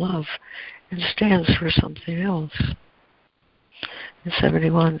from love and stands for something else. In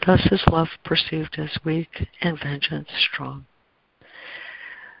 71, thus is love perceived as weak and vengeance strong.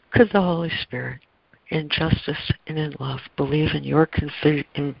 Could the Holy Spirit, in justice and in love, believe in your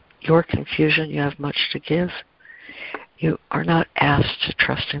confusion you have much to give? You are not asked to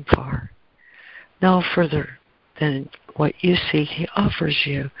trust him far. No further than what you see he offers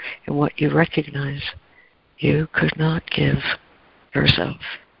you and what you recognize you could not give yourself.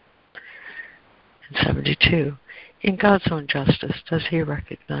 In 72, in God's own justice does he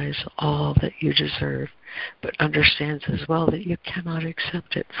recognize all that you deserve, but understands as well that you cannot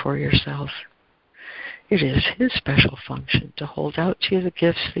accept it for yourself. It is his special function to hold out to you the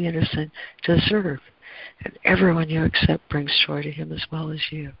gifts the innocent deserve, and everyone you accept brings joy to him as well as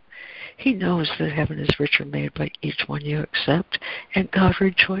you. He knows that heaven is richer made by each one you accept, and God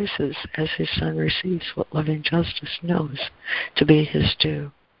rejoices as his Son receives what loving justice knows to be his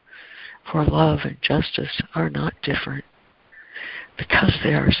due. For love and justice are not different. Because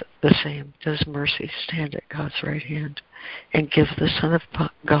they are the same, does mercy stand at God's right hand and give the Son of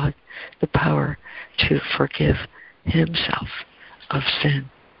God the power to forgive himself of sin.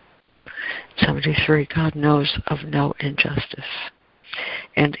 73, God knows of no injustice,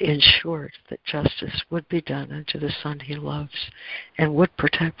 and ensured that justice would be done unto the Son he loves, and would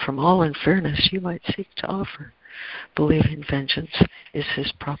protect from all unfairness you might seek to offer, believing vengeance is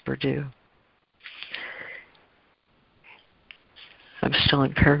his proper due. I'm still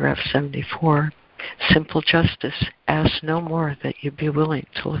in paragraph 74. Simple justice, ask no more that you be willing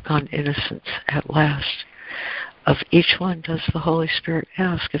to look on innocence at last. Of each one does the Holy Spirit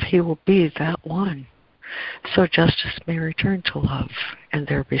ask if he will be that one, so justice may return to love and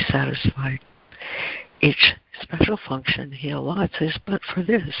there be satisfied. Each special function he allots is but for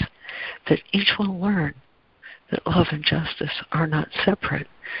this, that each one learn that love and justice are not separate,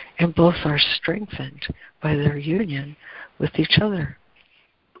 and both are strengthened by their union with each other.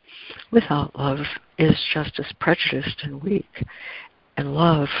 Without love is justice prejudiced and weak, and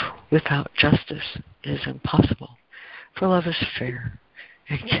love without justice is impossible, for love is fair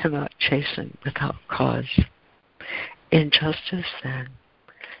and cannot chasten without cause. In justice, then,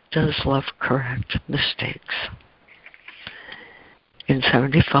 does love correct mistakes. In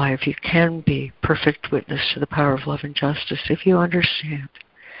 75, you can be perfect witness to the power of love and justice if you understand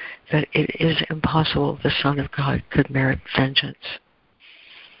that it is impossible the Son of God could merit vengeance.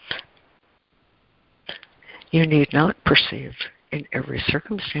 You need not perceive in every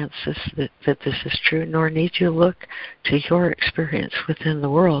circumstance that this is true, nor need you look to your experience within the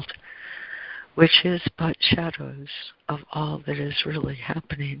world, which is but shadows of all that is really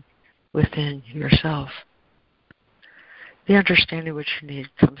happening within yourself. The understanding which you need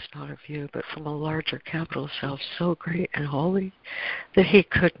comes not of you, but from a larger capital Self, so great and holy that he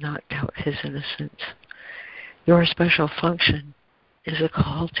could not doubt his innocence. Your special function is a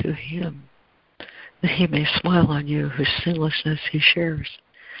call to him, that he may smile on you whose sinlessness he shares.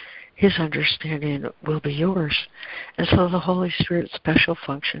 His understanding will be yours, and so the Holy Spirit's special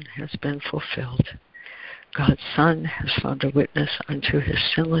function has been fulfilled. God's Son has found a witness unto his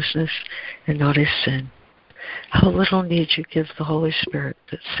sinlessness and not his sin. How little need you give the Holy Spirit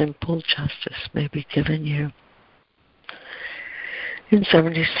that simple justice may be given you. In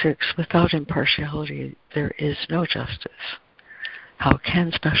 76, without impartiality there is no justice. How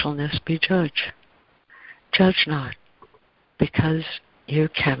can specialness be judged? Judge not, because you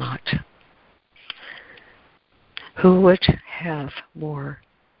cannot. Who would have more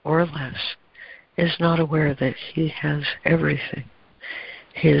or less is not aware that he has everything.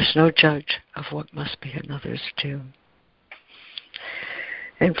 He is no judge of what must be another's due.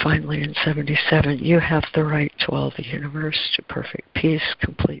 And finally, in 77, you have the right to all the universe, to perfect peace,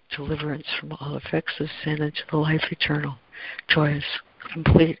 complete deliverance from all effects of sin, and to the life eternal, joyous,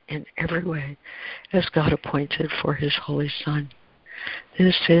 complete in every way, as God appointed for his Holy Son.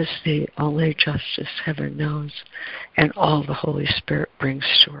 This is the only justice heaven knows, and all the Holy Spirit brings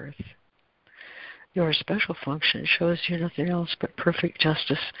to earth. Your special function shows you nothing else but perfect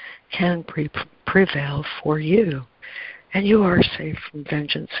justice can prevail for you, and you are safe from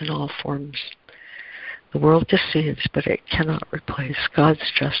vengeance in all forms. The world deceives, but it cannot replace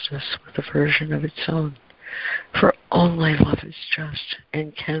God's justice with a version of its own, for only love is just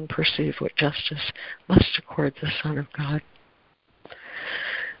and can perceive what justice must accord the Son of God.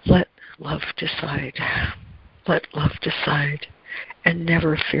 Let love decide. Let love decide. And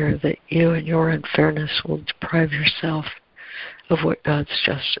never fear that you and your unfairness will deprive yourself of what God's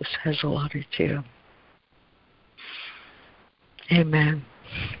justice has allotted to you. Amen.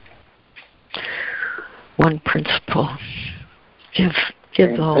 One principle. Give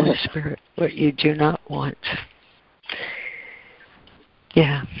the Holy Spirit what you do not want.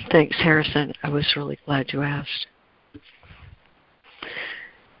 Yeah, thanks, Harrison. I was really glad you asked.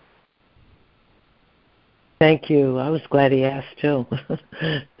 Thank you. I was glad he asked too.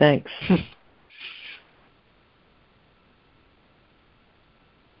 Thanks.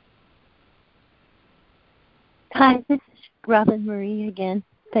 Hi, this is Robin Marie again.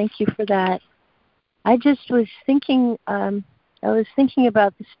 Thank you for that. I just was thinking,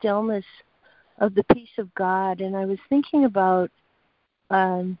 about the stillness of the peace of God, and I was thinking about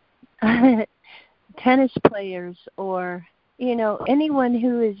tennis players or, anyone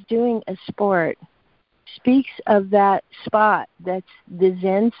who is doing a sport speaks of that spot, that's the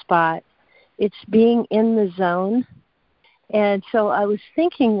Zen spot. It's being in the zone. And so I was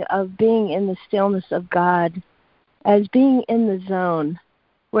thinking of being in the stillness of God as being in the zone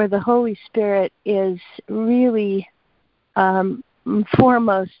where the Holy Spirit is really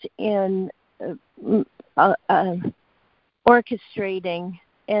foremost in orchestrating,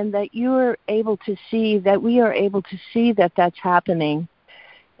 and that we are able to see that that's happening.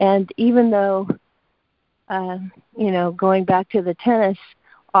 And even though going back to the tennis,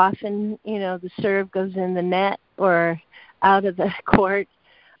 often, the serve goes in the net or out of the court.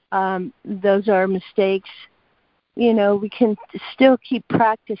 Those are mistakes. We can still keep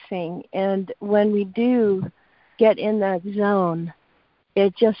practicing. And when we do get in that zone,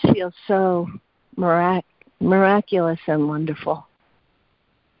 it just feels so miraculous and wonderful.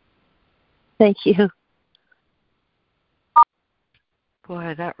 Thank you.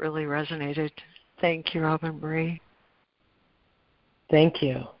 Boy, that really resonated. Thank you, Robin Marie. Thank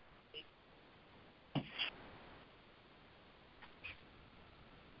you.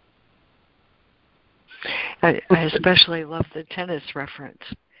 I especially love the tennis reference.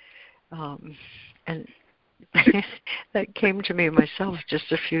 And that came to me myself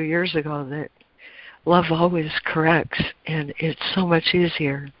just a few years ago, that love always corrects, and it's so much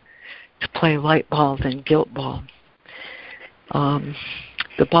easier to play light ball than gilt ball.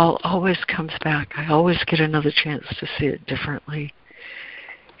 The ball always comes back. I always get another chance to see it differently.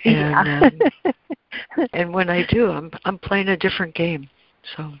 And and when I do, I'm playing a different game.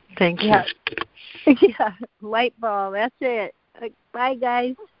 So thank you. Yeah, light ball. That's it. Bye,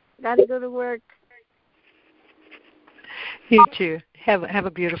 guys. Got to go to work. You too. Have a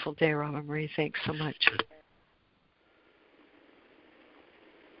beautiful day, Robin Marie. Thanks so much.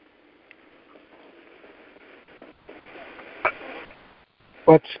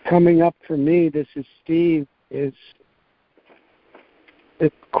 What's coming up for me, this is Steve, is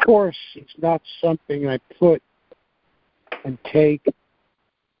the course is not something I put and take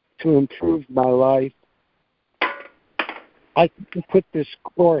to improve my life. I can put this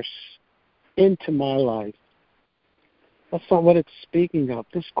course into my life. That's not what it's speaking of.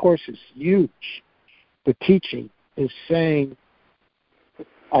 This course is huge. The teaching is saying,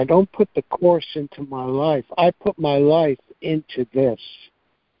 I don't put the course into my life. I put my life into this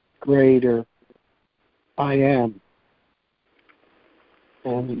greater I am.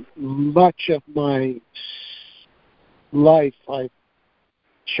 And much of my life I've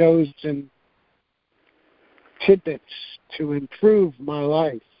chosen tidbits to improve my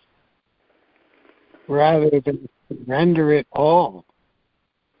life rather than surrender it all,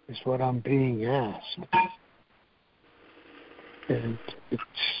 is what I'm being asked. And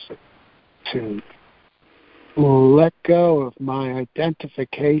it's to let go of my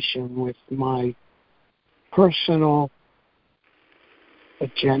identification with my personal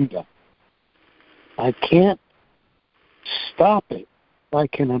agenda. I can't stop it. I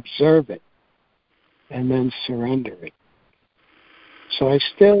can observe it and then surrender it. So I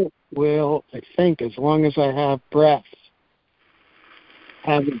still will, I think, as long as I have breath,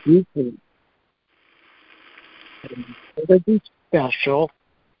 have a viewpoint. It'll be special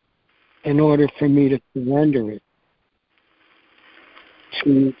in order for me to surrender it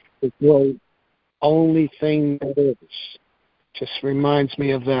to the great only thing that is. Just reminds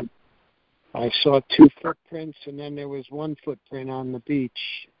me of that. I saw 2 footprints, and then there was 1 footprint on the beach.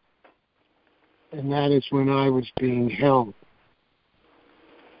 And that is when I was being held.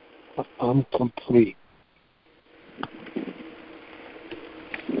 I'm complete.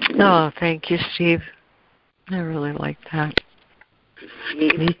 Oh, thank you, Steve. I really like that.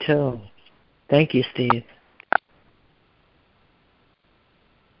 Me too. Thank you, Steve.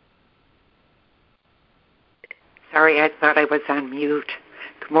 Sorry, I thought I was on mute.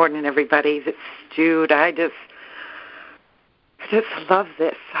 Good morning, everybody. This is Jude. I just love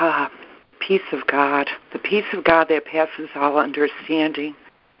this peace of God, the peace of God that passes all understanding,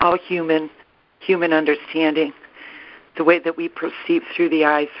 all human understanding, the way that we perceive through the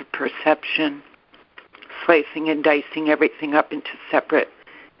eyes of perception, slicing and dicing everything up into separate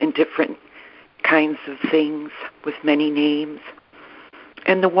and different kinds of things with many names.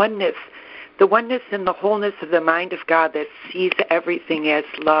 And the oneness and the wholeness of the mind of God that sees everything as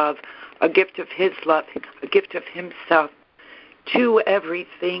love, a gift of His love, a gift of Himself to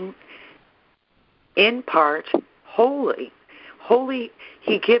everything, in part, wholly. Wholly,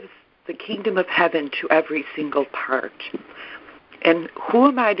 He gives the kingdom of heaven to every single part. And who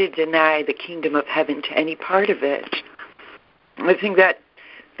am I to deny the kingdom of heaven to any part of it? I think that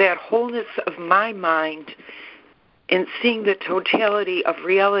wholeness of my mind in seeing the totality of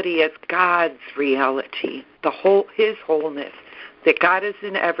reality as God's reality, His wholeness, that God is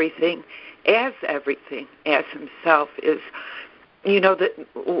in everything, as Himself is, that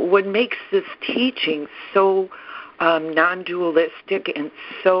what makes this teaching so non-dualistic and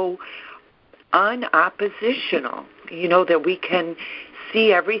so unoppositional, that we can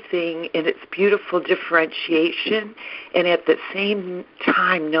see everything in its beautiful differentiation and at the same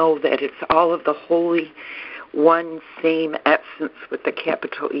time know that it's all of the holy one same essence with the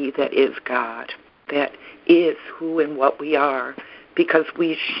capital E that is God, that is who and what we are, because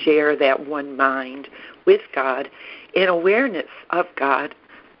we share that one mind with God in awareness of God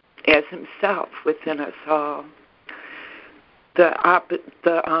as Himself within us all. The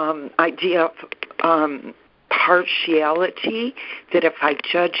idea of partiality, that if I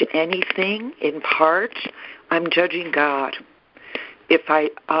judge anything in part, I'm judging God. If I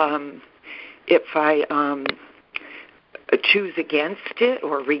if I choose against it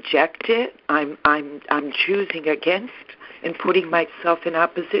or reject it, I'm choosing against and putting myself in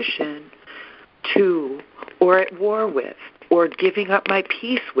opposition to, or at war with, or giving up my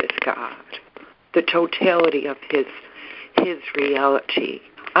peace with God, the totality of His reality.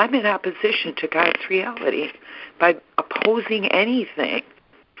 I'm in opposition to God's reality by opposing anything,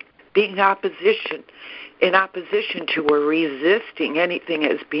 being in opposition to or resisting anything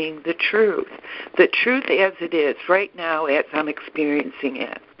as being the truth. The truth as it is right now as I'm experiencing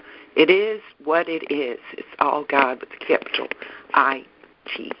it. It is what it is. It's all God with a capital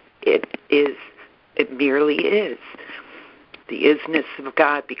I-T. It is. It merely is. The isness of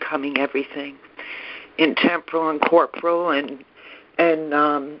God becoming everything in temporal and corporal and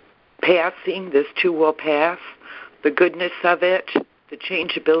passing. This too will pass. The goodness of it, the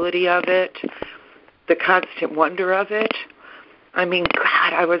changeability of it, the constant wonder of it. I mean,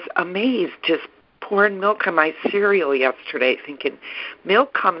 God, I was amazed just pouring milk on my cereal yesterday, thinking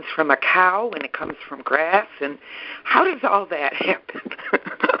milk comes from a cow and it comes from grass, and how does all that happen?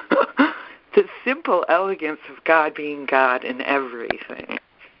 The simple elegance of God being God in everything.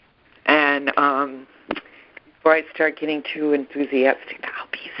 And before I start getting too enthusiastic, I'll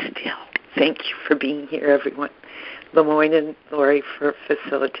be still. Thank you for being here, everyone. Lemoyne and Lori for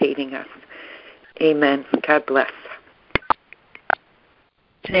facilitating us. Amen. God bless.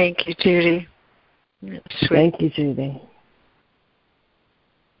 Thank you, Judy. Thank you, Judy.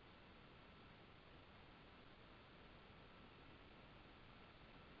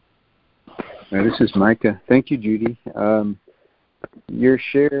 This is Micah. Thank you, Judy. Your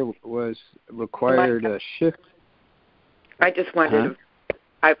share was required a shift. I just wanted to,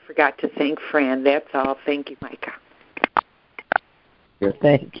 I forgot to thank Fran. That's all. Thank you, Micah.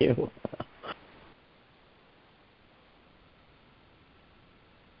 Thank you.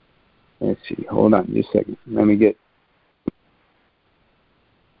 Let's see. Hold on just a second. Let me get...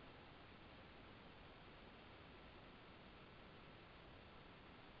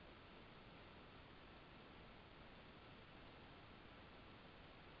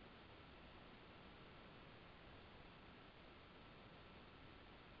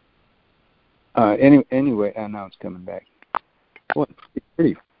 Anyway, now it's coming back. Well, it's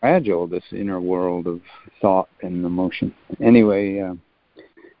pretty fragile, this inner world of thought and emotion. Anyway, as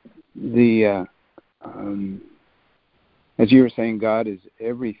you were saying, God is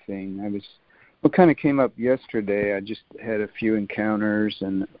everything. What kind of came up yesterday, I just had a few encounters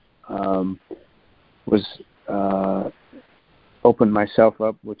and was opened myself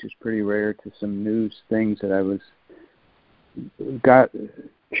up, which is pretty rare, to some news things that I got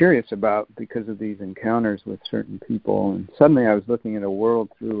curious about because of these encounters with certain people, and suddenly I was looking at a world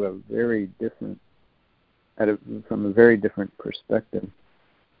through from a very different perspective,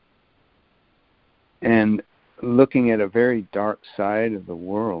 and looking at a very dark side of the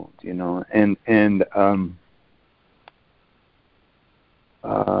world,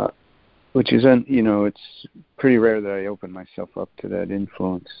 which is, it's pretty rare that I open myself up to that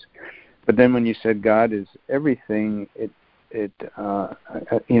influence. But then when you said God is everything, it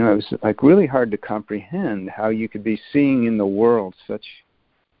was like really hard to comprehend how you could be seeing in the world such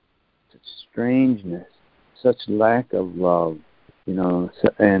strangeness, such lack of love,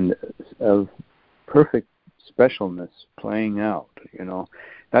 and of perfect specialness playing out.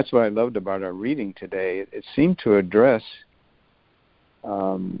 That's what I loved about our reading today. It seemed to address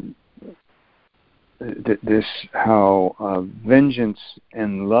this, how vengeance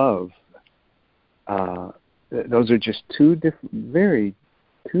and love, those are just two different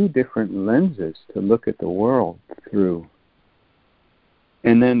lenses to look at the world through.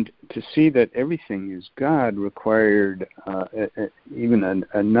 And then to see that everything is God required even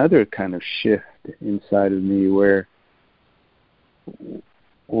another kind of shift inside of me, where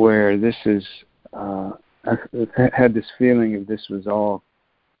this is, I've had this feeling of this was all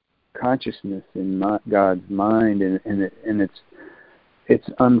consciousness in God's mind, and it's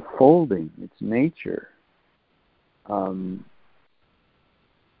unfolding, it's nature.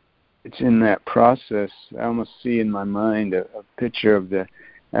 It's in that process. I almost see in my mind a picture of in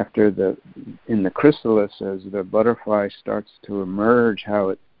the chrysalis, as the butterfly starts to emerge,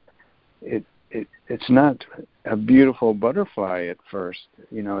 how it's not a beautiful butterfly at first.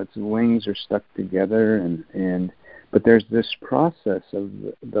 Its wings are stuck together, but there's this process of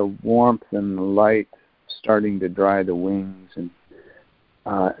the warmth and the light starting to dry the wings, and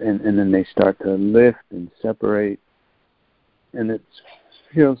then they start to lift and separate, and it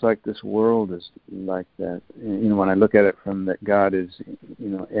feels like this world is like that. When I look at it from that God is,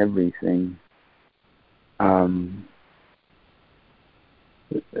 everything, and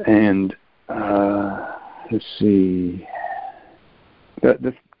let's see.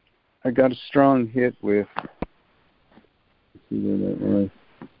 I got a strong hit with. Let's see where that was.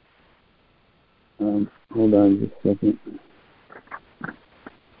 Hold on just a second.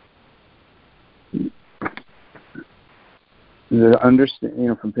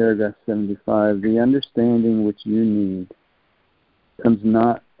 From paragraph 75, the understanding which you need comes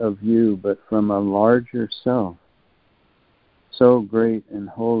not of you, but from a larger self, so great and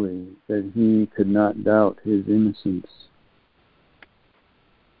holy that he could not doubt his innocence.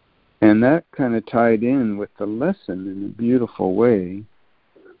 And that kind of tied in with the lesson in a beautiful way.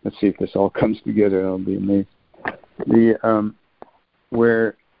 Let's see if this all comes together. I'll be amazed.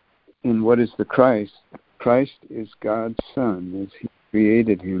 Where in what is the Christ? Christ is God's Son as he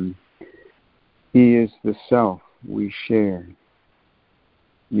created him. He is the self we share,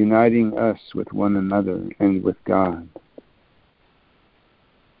 uniting us with one another and with God.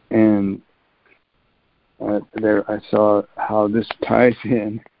 And there I saw how this ties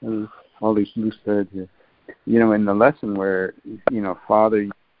in, all these loose threads here. In the lesson where, Father,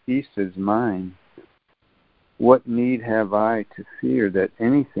 peace is mine. What need have I to fear that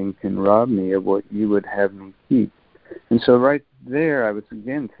anything can rob me of what you would have me keep? And so right there, I was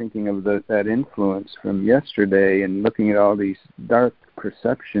again thinking of that influence from yesterday and looking at all these dark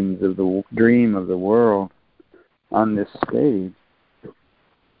perceptions of the dream of the world on this stage.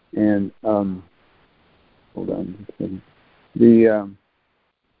 And hold on just a second.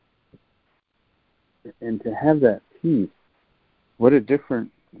 And to have that peace, what a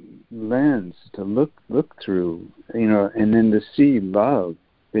different lens to look through, and then to see love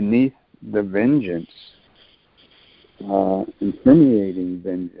beneath the vengeance, and permeating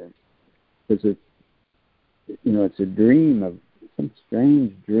vengeance, because it's a dream of some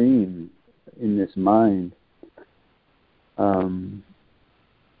strange dream in this mind. And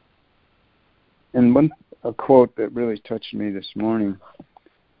a quote that really touched me this morning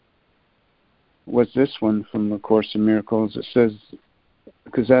was this one from A Course in Miracles. It says,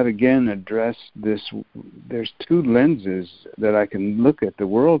 because that again addressed this, there's two lenses that I can look at the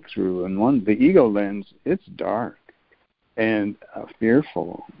world through, and one, the ego lens, it's dark and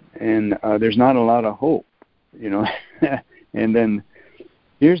fearful, and there's not a lot of hope, and then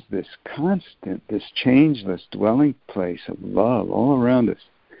here's this constant, this changeless dwelling place of love all around us.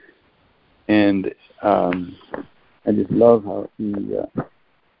 And I just love how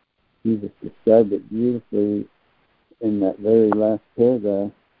Jesus described it beautifully in that very last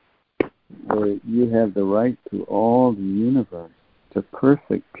paragraph, where you have the right to all the universe, to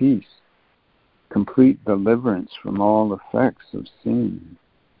perfect peace, complete deliverance from all effects of sin,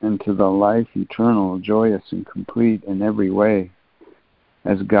 and to the life eternal, joyous and complete in every way,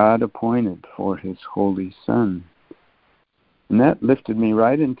 as God appointed for his holy Son. And that lifted me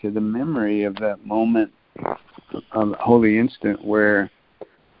right into the memory of that moment, holy instant, where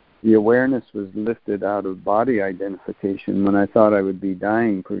the awareness was lifted out of body identification when I thought I would be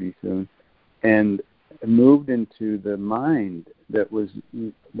dying pretty soon, and moved into the mind that was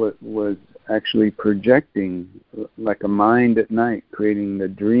actually projecting, like a mind at night, creating the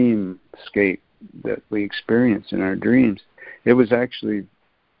dreamscape that we experience in our dreams. It was actually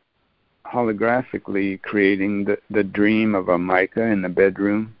holographically creating the dream of a mica in the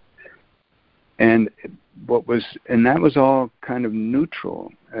bedroom. And that was all kind of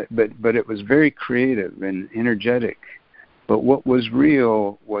neutral, but it was very creative and energetic. But what was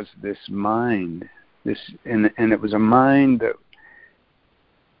real was this mind, and it was a mind that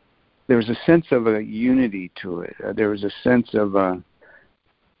there was a sense of a unity to it. There was a sense of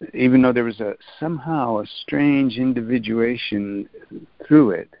even though there was somehow a strange individuation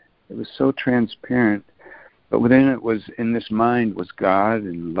through it. It was so transparent, but within it in this mind was God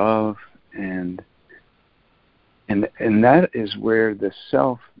and love, and that is where the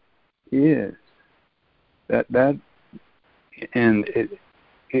self is. That and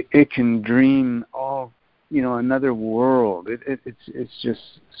it can dream all, another world. It's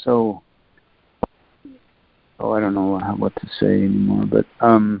just so. I don't know what to say anymore, but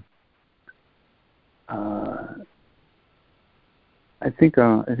I think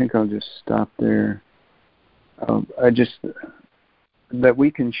I'll just stop there. That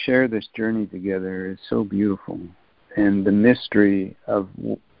we can share this journey together is so beautiful, and the mystery of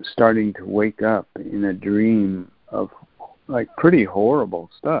starting to wake up in a dream of like pretty horrible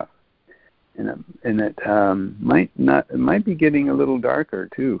stuff, and it might be getting a little darker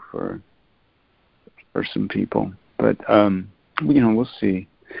too for some people, but we'll see.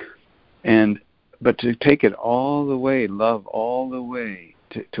 But to take it all the way, love all the way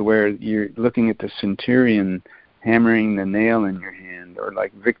to where you're looking at the centurion hammering the nail in your hand, or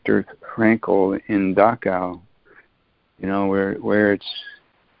like Viktor Frankl in Dachau, where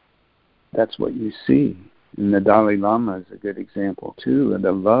that's what you see. And the Dalai Lama is a good example too, and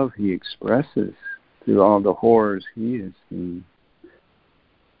the love he expresses through all the horrors he has seen.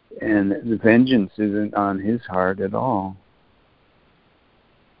 And the vengeance isn't on his heart at all.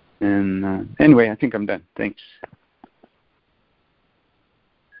 And anyway, I think I'm done. Thanks.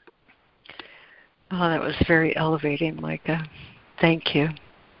 Oh, that was very elevating, Micah. Thank you.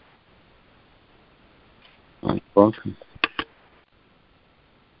 You're welcome.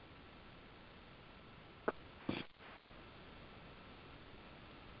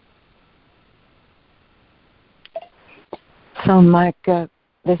 So, Micah,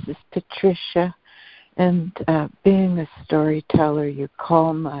 this is Patricia, and being a storyteller, you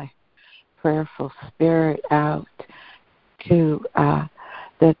call my prayerful spirit out to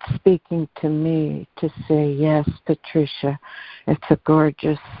that's speaking to me to say, yes, Patricia, it's a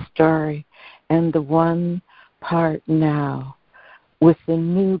gorgeous story. And the one part now with the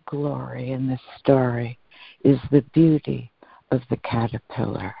new glory in the story is the beauty of the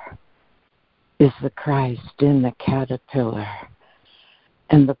caterpillar, is the Christ in the caterpillar,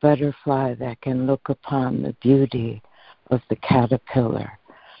 and the butterfly that can look upon the beauty of the caterpillar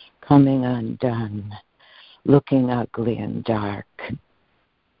coming undone, looking ugly and dark,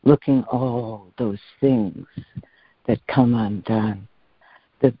 looking all those things that come undone.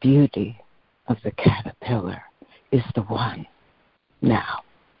 The beauty of the caterpillar is the one now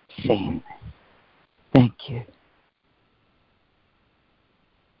seen. Thank you.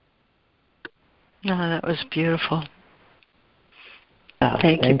 Oh, that was beautiful.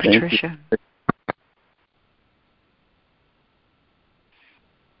 Thank you, Patricia. You.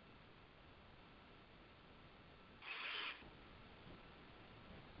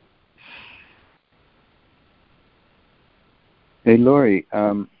 Hey, Lori,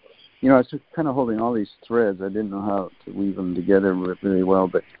 I was just kind of holding all these threads. I didn't know how to weave them together really well,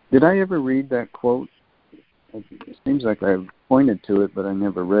 but did I ever read that quote? It seems like I pointed to it, but I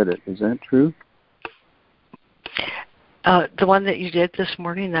never read it. Is that true? The one that you did this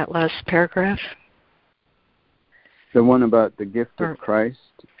morning, that last paragraph? The one about the gift of Christ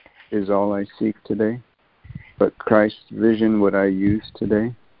is all I seek today, but Christ's vision would I use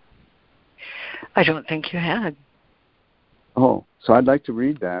today? I don't think you had. Oh, so I'd like to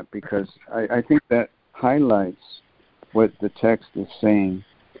read that because I think that highlights what the text is saying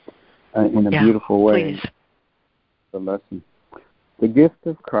in a beautiful way. Please. The lesson. The gift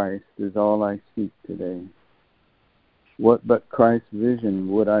of Christ is all I seek today. What but Christ's vision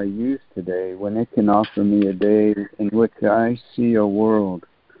would I use today when it can offer me a day in which I see a world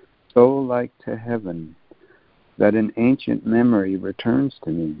so like to heaven that an ancient memory returns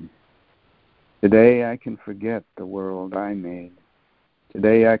to me? Today I can forget the world I made.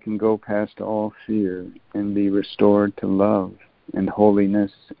 Today I can go past all fear and be restored to love and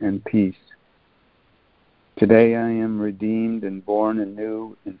holiness and peace. Today I am redeemed and born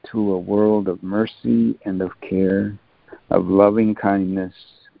anew into a world of mercy and of care, of loving kindness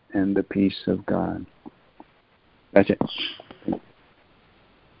and the peace of God. That's it.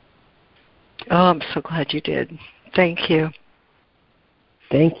 Oh, I'm so glad you did. Thank you.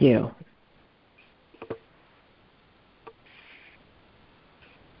 Thank you.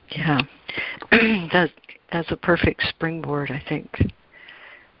 Yeah, that's a perfect springboard, I think,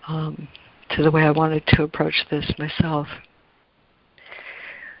 to the way I wanted to approach this myself.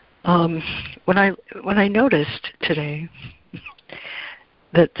 When I noticed today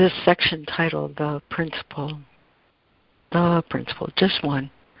that this section titled "The Principle," just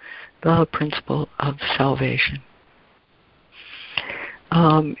one, the principle of salvation,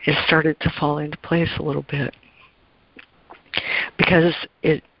 it started to fall into place a little bit because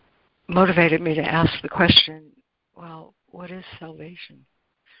it motivated me to ask the question, well, what is salvation?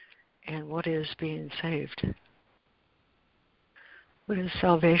 And what is being saved? What is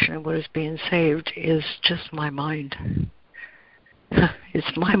salvation and what is being saved is just my mind.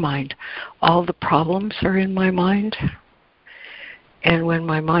 It's my mind. All the problems are in my mind. And when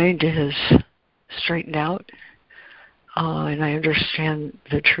my mind is straightened out and I understand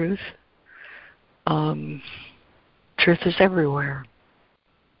the truth, truth is everywhere.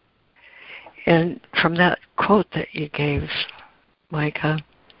 And from that quote that you gave, Micah,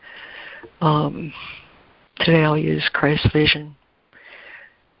 today I'll use Christ's vision.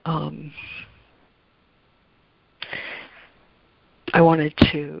 I wanted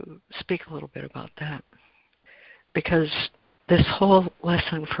to speak a little bit about that because this whole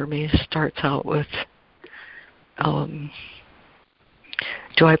lesson for me starts out with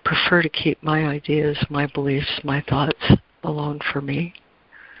Do I prefer to keep my ideas, my beliefs, my thoughts alone for me?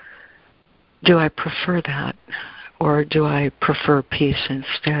 Do I prefer that, or do I prefer peace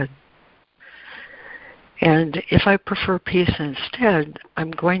instead? And if I prefer peace instead,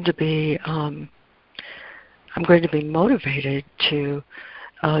 I'm going to be motivated to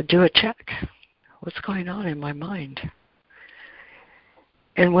do a check. What's going on in my mind?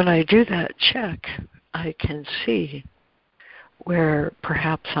 And when I do that check, I can see where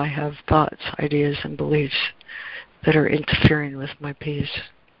perhaps I have thoughts, ideas, and beliefs that are interfering with my peace.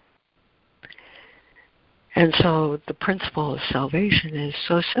 And so the principle of salvation is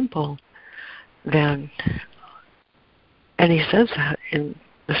so simple then, and he says that in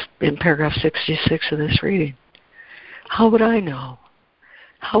paragraph 66 of this reading. How would I know?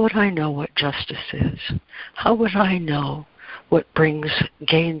 How would I know what justice is? How would I know what brings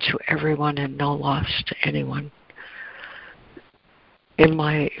gain to everyone and no loss to anyone? In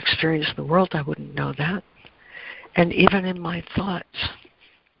my experience in the world, I wouldn't know that. And even in my thoughts,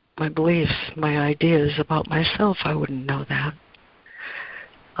 my beliefs, my ideas about myself, I wouldn't know that.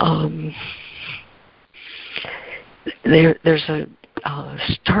 There's a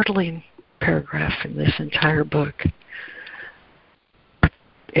startling paragraph in this entire book.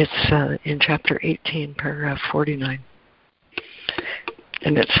 It's in chapter 18, paragraph 49.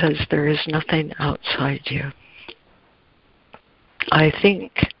 And it says, there is nothing outside you. I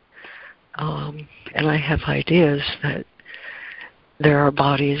think, and I have ideas that there are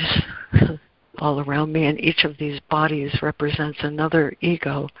bodies all around me, and each of these bodies represents another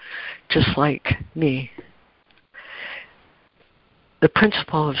ego, just like me. The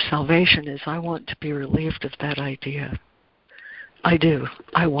principle of salvation is I want to be relieved of that idea. I do.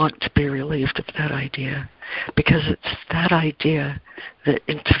 I want to be relieved of that idea because it's that idea that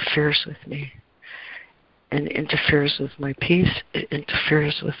interferes with me and interferes with my peace. It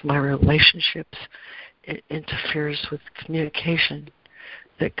interferes with my relationships. It interferes with communication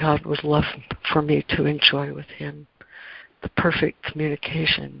that God would love for me to enjoy with Him. The perfect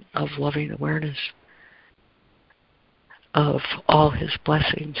communication of loving awareness of all His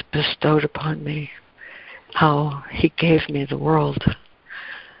blessings bestowed upon me, how He gave me the world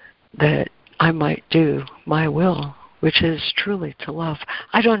that I might do my will, which is truly to love.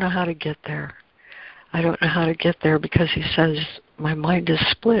 I don't know how to get there. I don't know how to get there because He says my mind is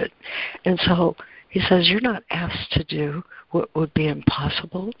split. And so He says you're not asked to do what would be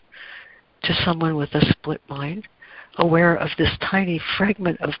impossible to someone with a split mind, aware of this tiny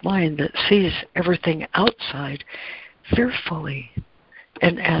fragment of mind that sees everything outside fearfully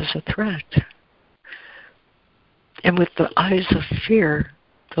and as a threat. And with the eyes of fear,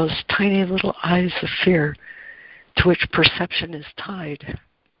 those tiny little eyes of fear to which perception is tied,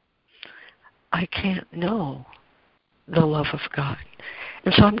 I can't know the love of God.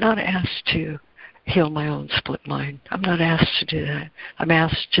 And so I'm not asked to heal my own split mind. I'm not asked to do that. I'm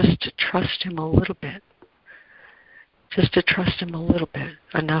asked just to trust Him a little bit. Just to trust Him a little bit,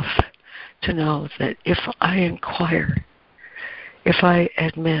 enough to know that if I inquire, if I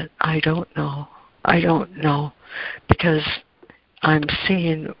admit I don't know, because I'm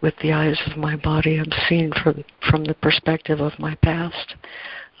seeing with the eyes of my body, I'm seeing from the perspective of my past,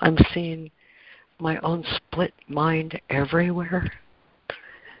 I'm seeing my own split mind everywhere.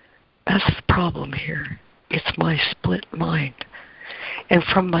 That's the problem here. It's my split mind. And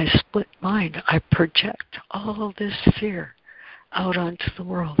from my split mind, I project all this fear out onto the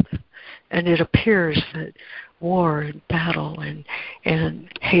world. And it appears that war and battle and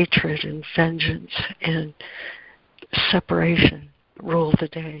hatred and vengeance and separation rule the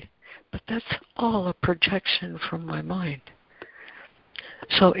day. But that's all a projection from my mind.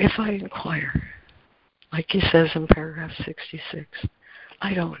 So if I inquire, like he says in paragraph 66,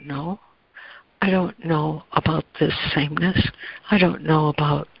 I don't know. I don't know about this sameness. I don't know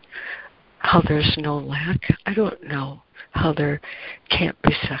about how there's no lack. I don't know how there can't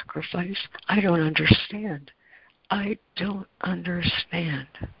be sacrifice. I don't understand. I don't understand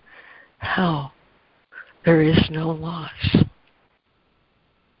how there is no loss.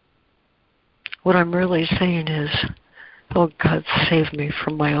 What I'm really saying is, oh, God, save me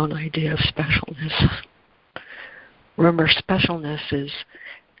from my own idea of specialness. Remember, specialness is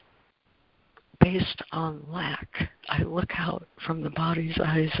based on lack. I look out from the body's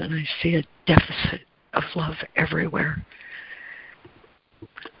eyes and I see a deficit of love everywhere.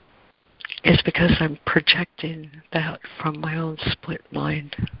 It's because I'm projecting that from my own split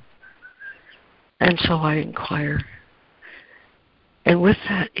mind. And so I inquire. And with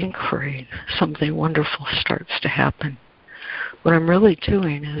that inquiry, something wonderful starts to happen. What I'm really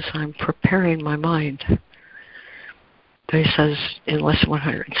doing is I'm preparing my mind He says in Lesson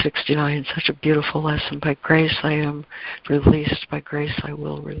 169, such a beautiful lesson, by grace I am released, by grace I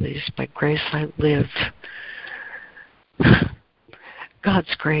will release, by grace I live.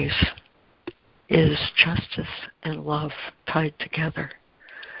 God's grace is justice and love tied together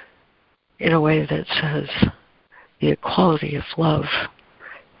in a way that says the equality of love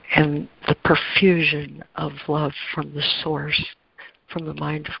and the profusion of love from the source, from the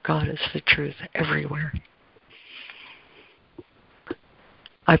mind of God, is the truth everywhere.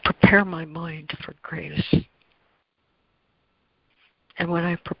 I prepare my mind for grace. And when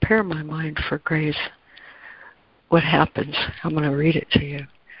I prepare my mind for grace, what happens? I'm going to read it to you.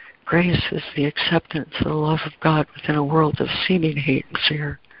 Grace is the acceptance of the love of God within a world of seeming hate and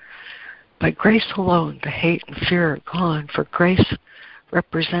fear. By grace alone, the hate and fear are gone, for grace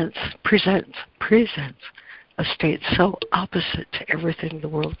presents a state so opposite to everything the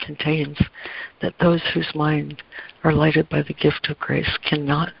world contains that those whose minds are lighted by the gift of grace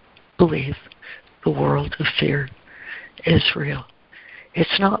cannot believe the world of fear is real.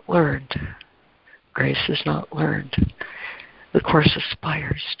 It's not learned. Grace is not learned. The Course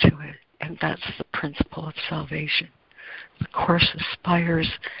aspires to it, and that's the principle of salvation. The Course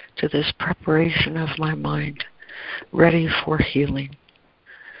aspires to this preparation of my mind, ready for healing,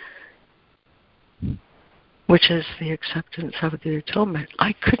 which is the acceptance of the atonement.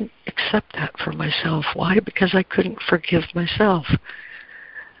 I couldn't accept that for myself. Why? Because I couldn't forgive myself.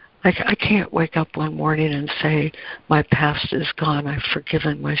 I can't wake up one morning and say, my past is gone, I've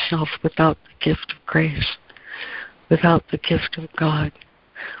forgiven myself, without the gift of grace, without the gift of God,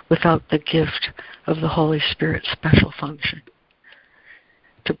 without the gift of the Holy Spirit's special function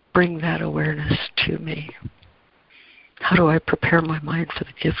to bring that awareness to me. How do I prepare my mind for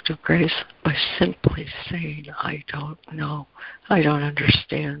the gift of grace? By simply saying, I don't know. I don't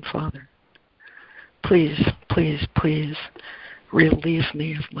understand, Father. Please, please, please relieve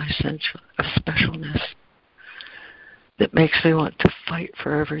me of my sense of specialness that makes me want to fight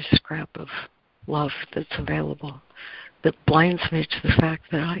for every scrap of love that's available, that blinds me to the fact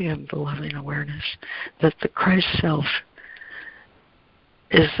that I am the loving awareness, that the Christ self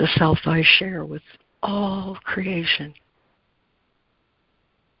is the self I share with all creation.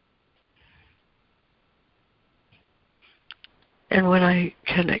 And when I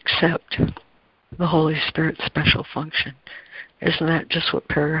can accept the Holy Spirit's special function, isn't that just what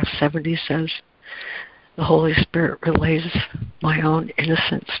paragraph 70 says? The Holy Spirit relays my own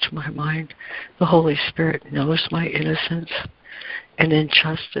innocence to my mind. The Holy Spirit knows my innocence and in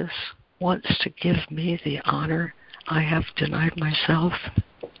justice wants to give me the honor I have denied myself.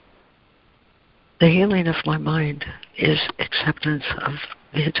 The healing of my mind is acceptance of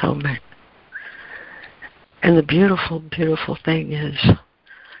the atonement. And the beautiful, beautiful thing is,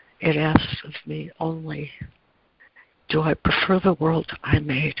 it asks of me only, do I prefer the world I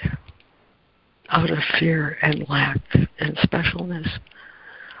made out of fear and lack and specialness,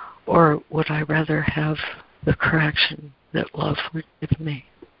 or would I rather have the correction that love would give me?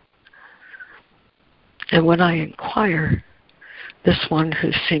 And when I inquire, this one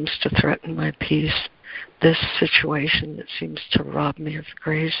who seems to threaten my peace, this situation that seems to rob me of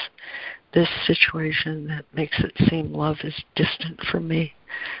grace, this situation that makes it seem love is distant from me,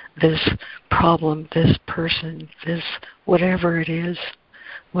 this problem, this person, this whatever it is,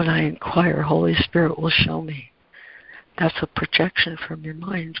 when I inquire, Holy Spirit will show me. That's a projection from your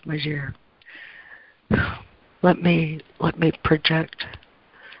mind, my dear. Let me project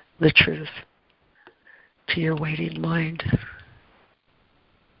the truth to your waiting mind.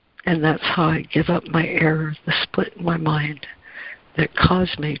 And that's how I give up my error, the split in my mind that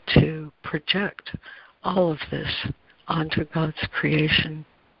caused me to project all of this onto God's creation,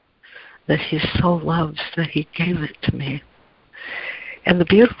 that He so loves that He gave it to me. And the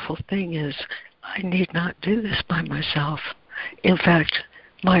beautiful thing is, I need not do this by myself. In fact,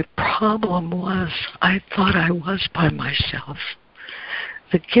 my problem was I thought I was by myself.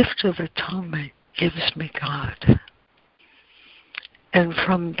 The gift of atonement gives me God. And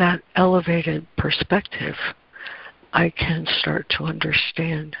from that elevated perspective, I can start to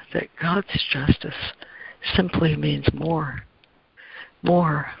understand that God's justice simply means more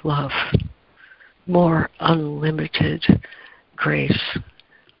love, more unlimited grace,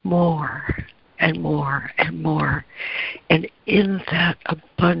 more and more and more. And in that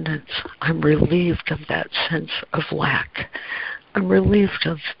abundance, I'm relieved of that sense of lack. I'm relieved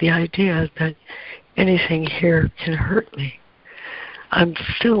of the idea that anything here can hurt me. I'm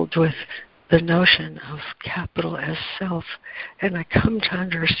filled with the notion of capital S self, and I come to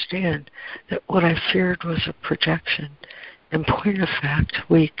understand that what I feared was a projection In point of fact,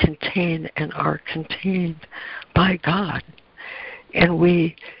 we contain and are contained by God. And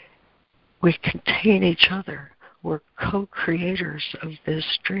we contain each other. We're co-creators of this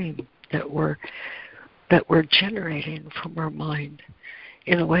dream that we're generating from our mind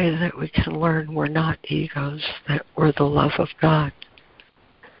in a way that we can learn we're not egos, that we're the love of God.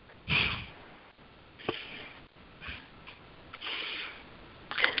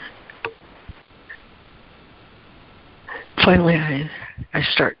 Finally, I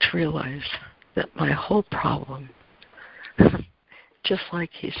start to realize that my whole problem, just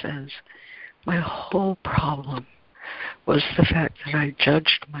like he says, my whole problem was the fact that I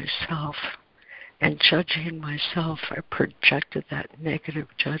judged myself. And judging myself, I projected that negative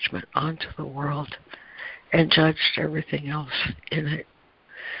judgment onto the world and judged everything else in it.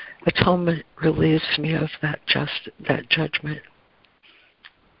 Atonement relieves me of that judgment.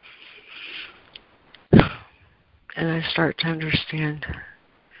 And I start to understand,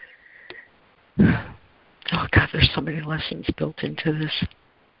 oh God, there's so many lessons built into this.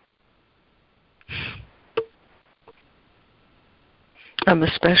 I'm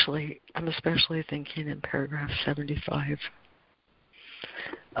especially thinking in paragraph 75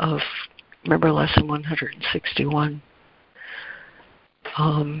 of, remember lesson 161,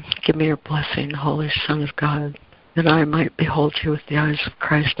 give me your blessing, Holy Son of God, that I might behold you with the eyes of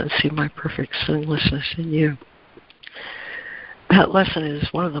Christ and see my perfect sinlessness in you. That lesson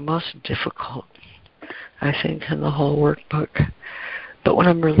is one of the most difficult, I think, in the whole workbook. But when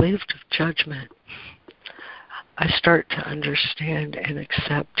I'm relieved of judgment, I start to understand and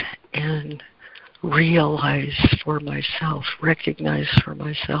accept and realize for myself, recognize for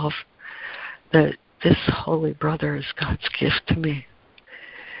myself that this holy brother is God's gift to me,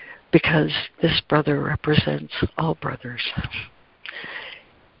 because this brother represents all brothers.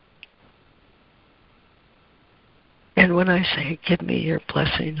 And when I say, give me your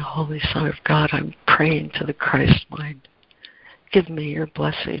blessing, Holy Son of God, I'm praying to the Christ mind. Give me your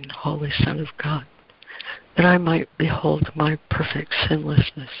blessing, Holy Son of God, that I might behold my perfect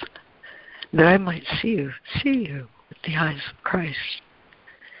sinlessness, that I might see you with the eyes of Christ,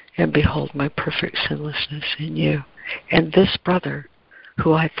 and behold my perfect sinlessness in you. And this brother,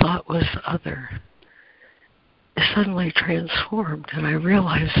 who I thought was other, is suddenly transformed, and I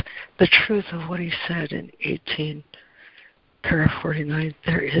realize the truth of what he said in 18, paragraph 49,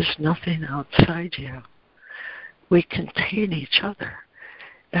 there is nothing outside you. We contain each other.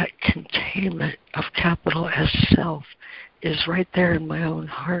 That containment of capital S self is right there in my own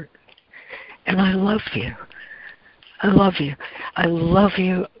heart. And I love you. I love you. I love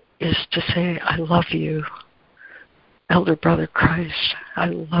you is to say, I love you, Elder Brother Christ. I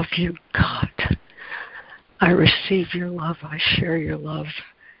love you, God. I receive your love. I share your love.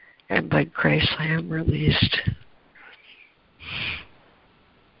 And by grace I am released.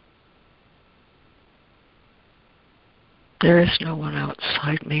 There is no one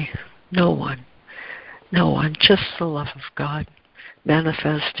outside me. No one. No one. Just the love of God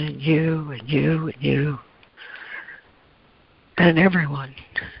manifest in you and you and you and everyone.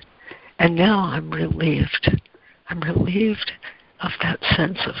 And now I'm relieved. I'm relieved of that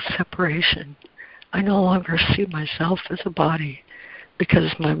sense of separation. I no longer see myself as a body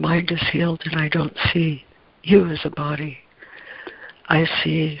because my mind is healed and I don't see you as a body. I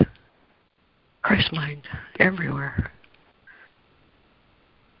see Christ mind everywhere.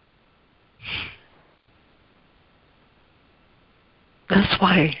 That's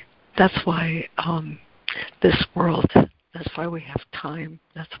why this world, that's why we have time,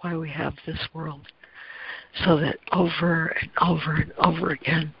 that's why we have this world, so that over and over and over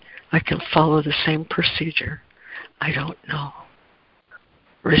again I can follow the same procedure. I don't know.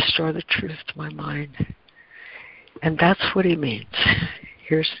 Restore the truth to my mind. And that's what he means.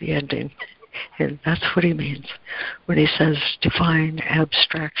 Here's the ending. And that's what he means when he says divine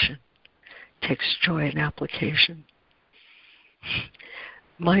abstraction takes joy in application.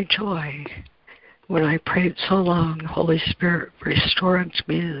 My joy, when I prayed so long, Holy Spirit, restore unto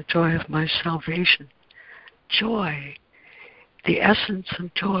me the joy of my salvation. Joy, the essence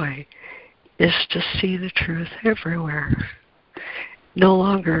of joy, is to see the truth everywhere. No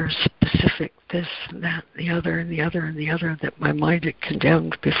longer specific this and that and the other and the other and the other that my mind had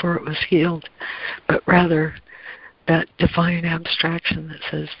condemned before it was healed, but rather that divine abstraction that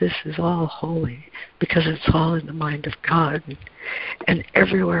says this is all holy because it's all in the mind of God. And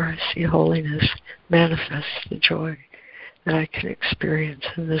everywhere I see holiness manifests the joy that I can experience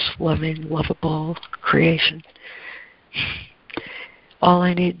in this loving, lovable creation. All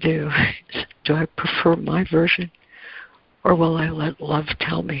I need to do is, do I prefer my version, or will I let love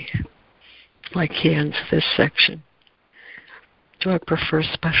tell me, like he ends this section? Do I prefer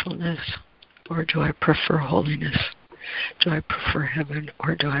specialness, or do I prefer holiness? Do I prefer heaven,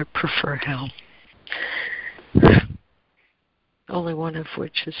 or do I prefer hell? Only one of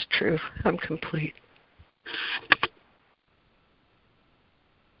which is true. I'm complete.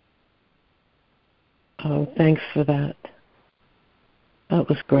 Oh, thanks for that. That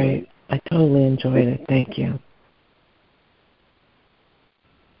was great. I totally enjoyed it. Thank you.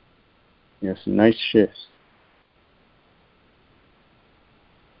 Yes, nice shift.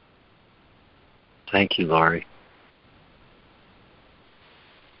 Thank you, Laurie.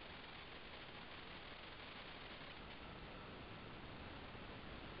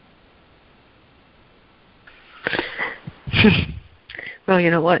 Well, you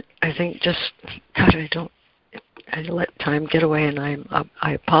know what? I think I let time get away, and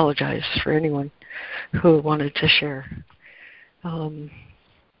I apologize for anyone who wanted to share.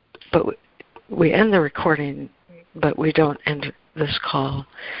 But we end the recording, but we don't end this call.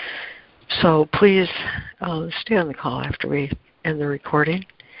 So please stay on the call after we end the recording,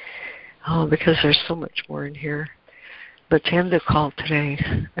 because there's so much more in here. But to end the call today,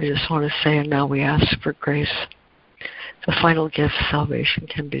 I just want to say, and now we ask for grace. The final gift salvation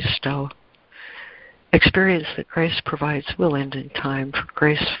can bestow. Experience that grace provides will end in time, for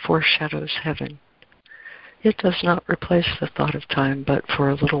grace foreshadows heaven. It does not replace the thought of time, but for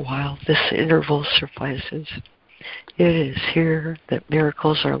a little while this interval suffices. It is here that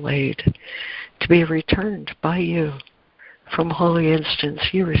miracles are laid, to be returned by you from holy instance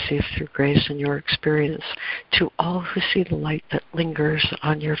you receive through grace in your experience to all who see the light that lingers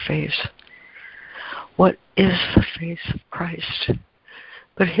on your face. What is the face of Christ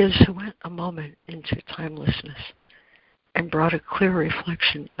but his who went a moment into timelessness and brought a clear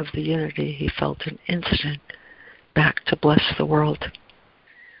reflection of the unity he felt an instant back to bless the world?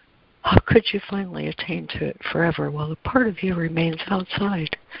 How could you finally attain to it forever while a part of you remains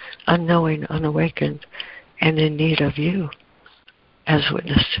outside, unknowing, unawakened, and in need of you as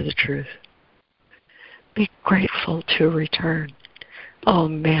witness to the truth? Be grateful to return. Oh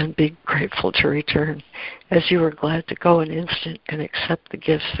man, be grateful to return, as you were glad to go an instant and accept the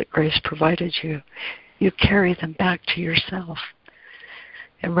gifts that grace provided you. You carry them back to yourself.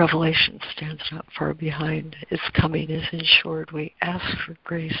 And revelation stands not far behind. Its coming is ensured. We ask for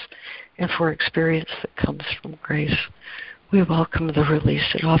grace and for experience that comes from grace. We welcome the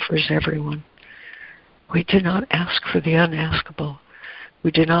release it offers everyone. We do not ask for the unaskable. We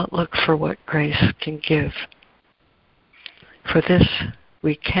do not look for what grace can give. For this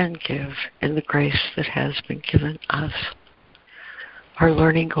we can give in the grace that has been given us. Our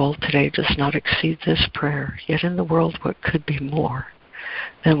learning goal today does not exceed this prayer, yet in the world what could be more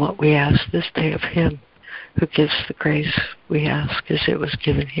than what we ask this day of him who gives the grace we ask as it was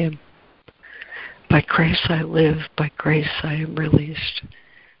given him. By grace I live, by grace I am released.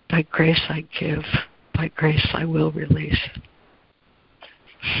 By grace I give, by grace I will release.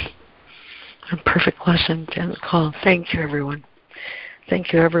 A perfect lesson to end the call. Thank you, everyone.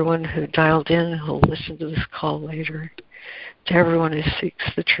 Thank you, everyone who dialed in, who will listen to this call later. To everyone who seeks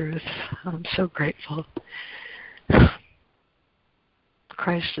the truth, I'm so grateful.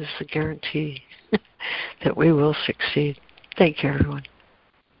 Christ is the guarantee that we will succeed. Thank you, everyone.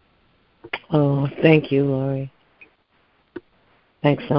 Oh, thank you, Laurie. Thanks so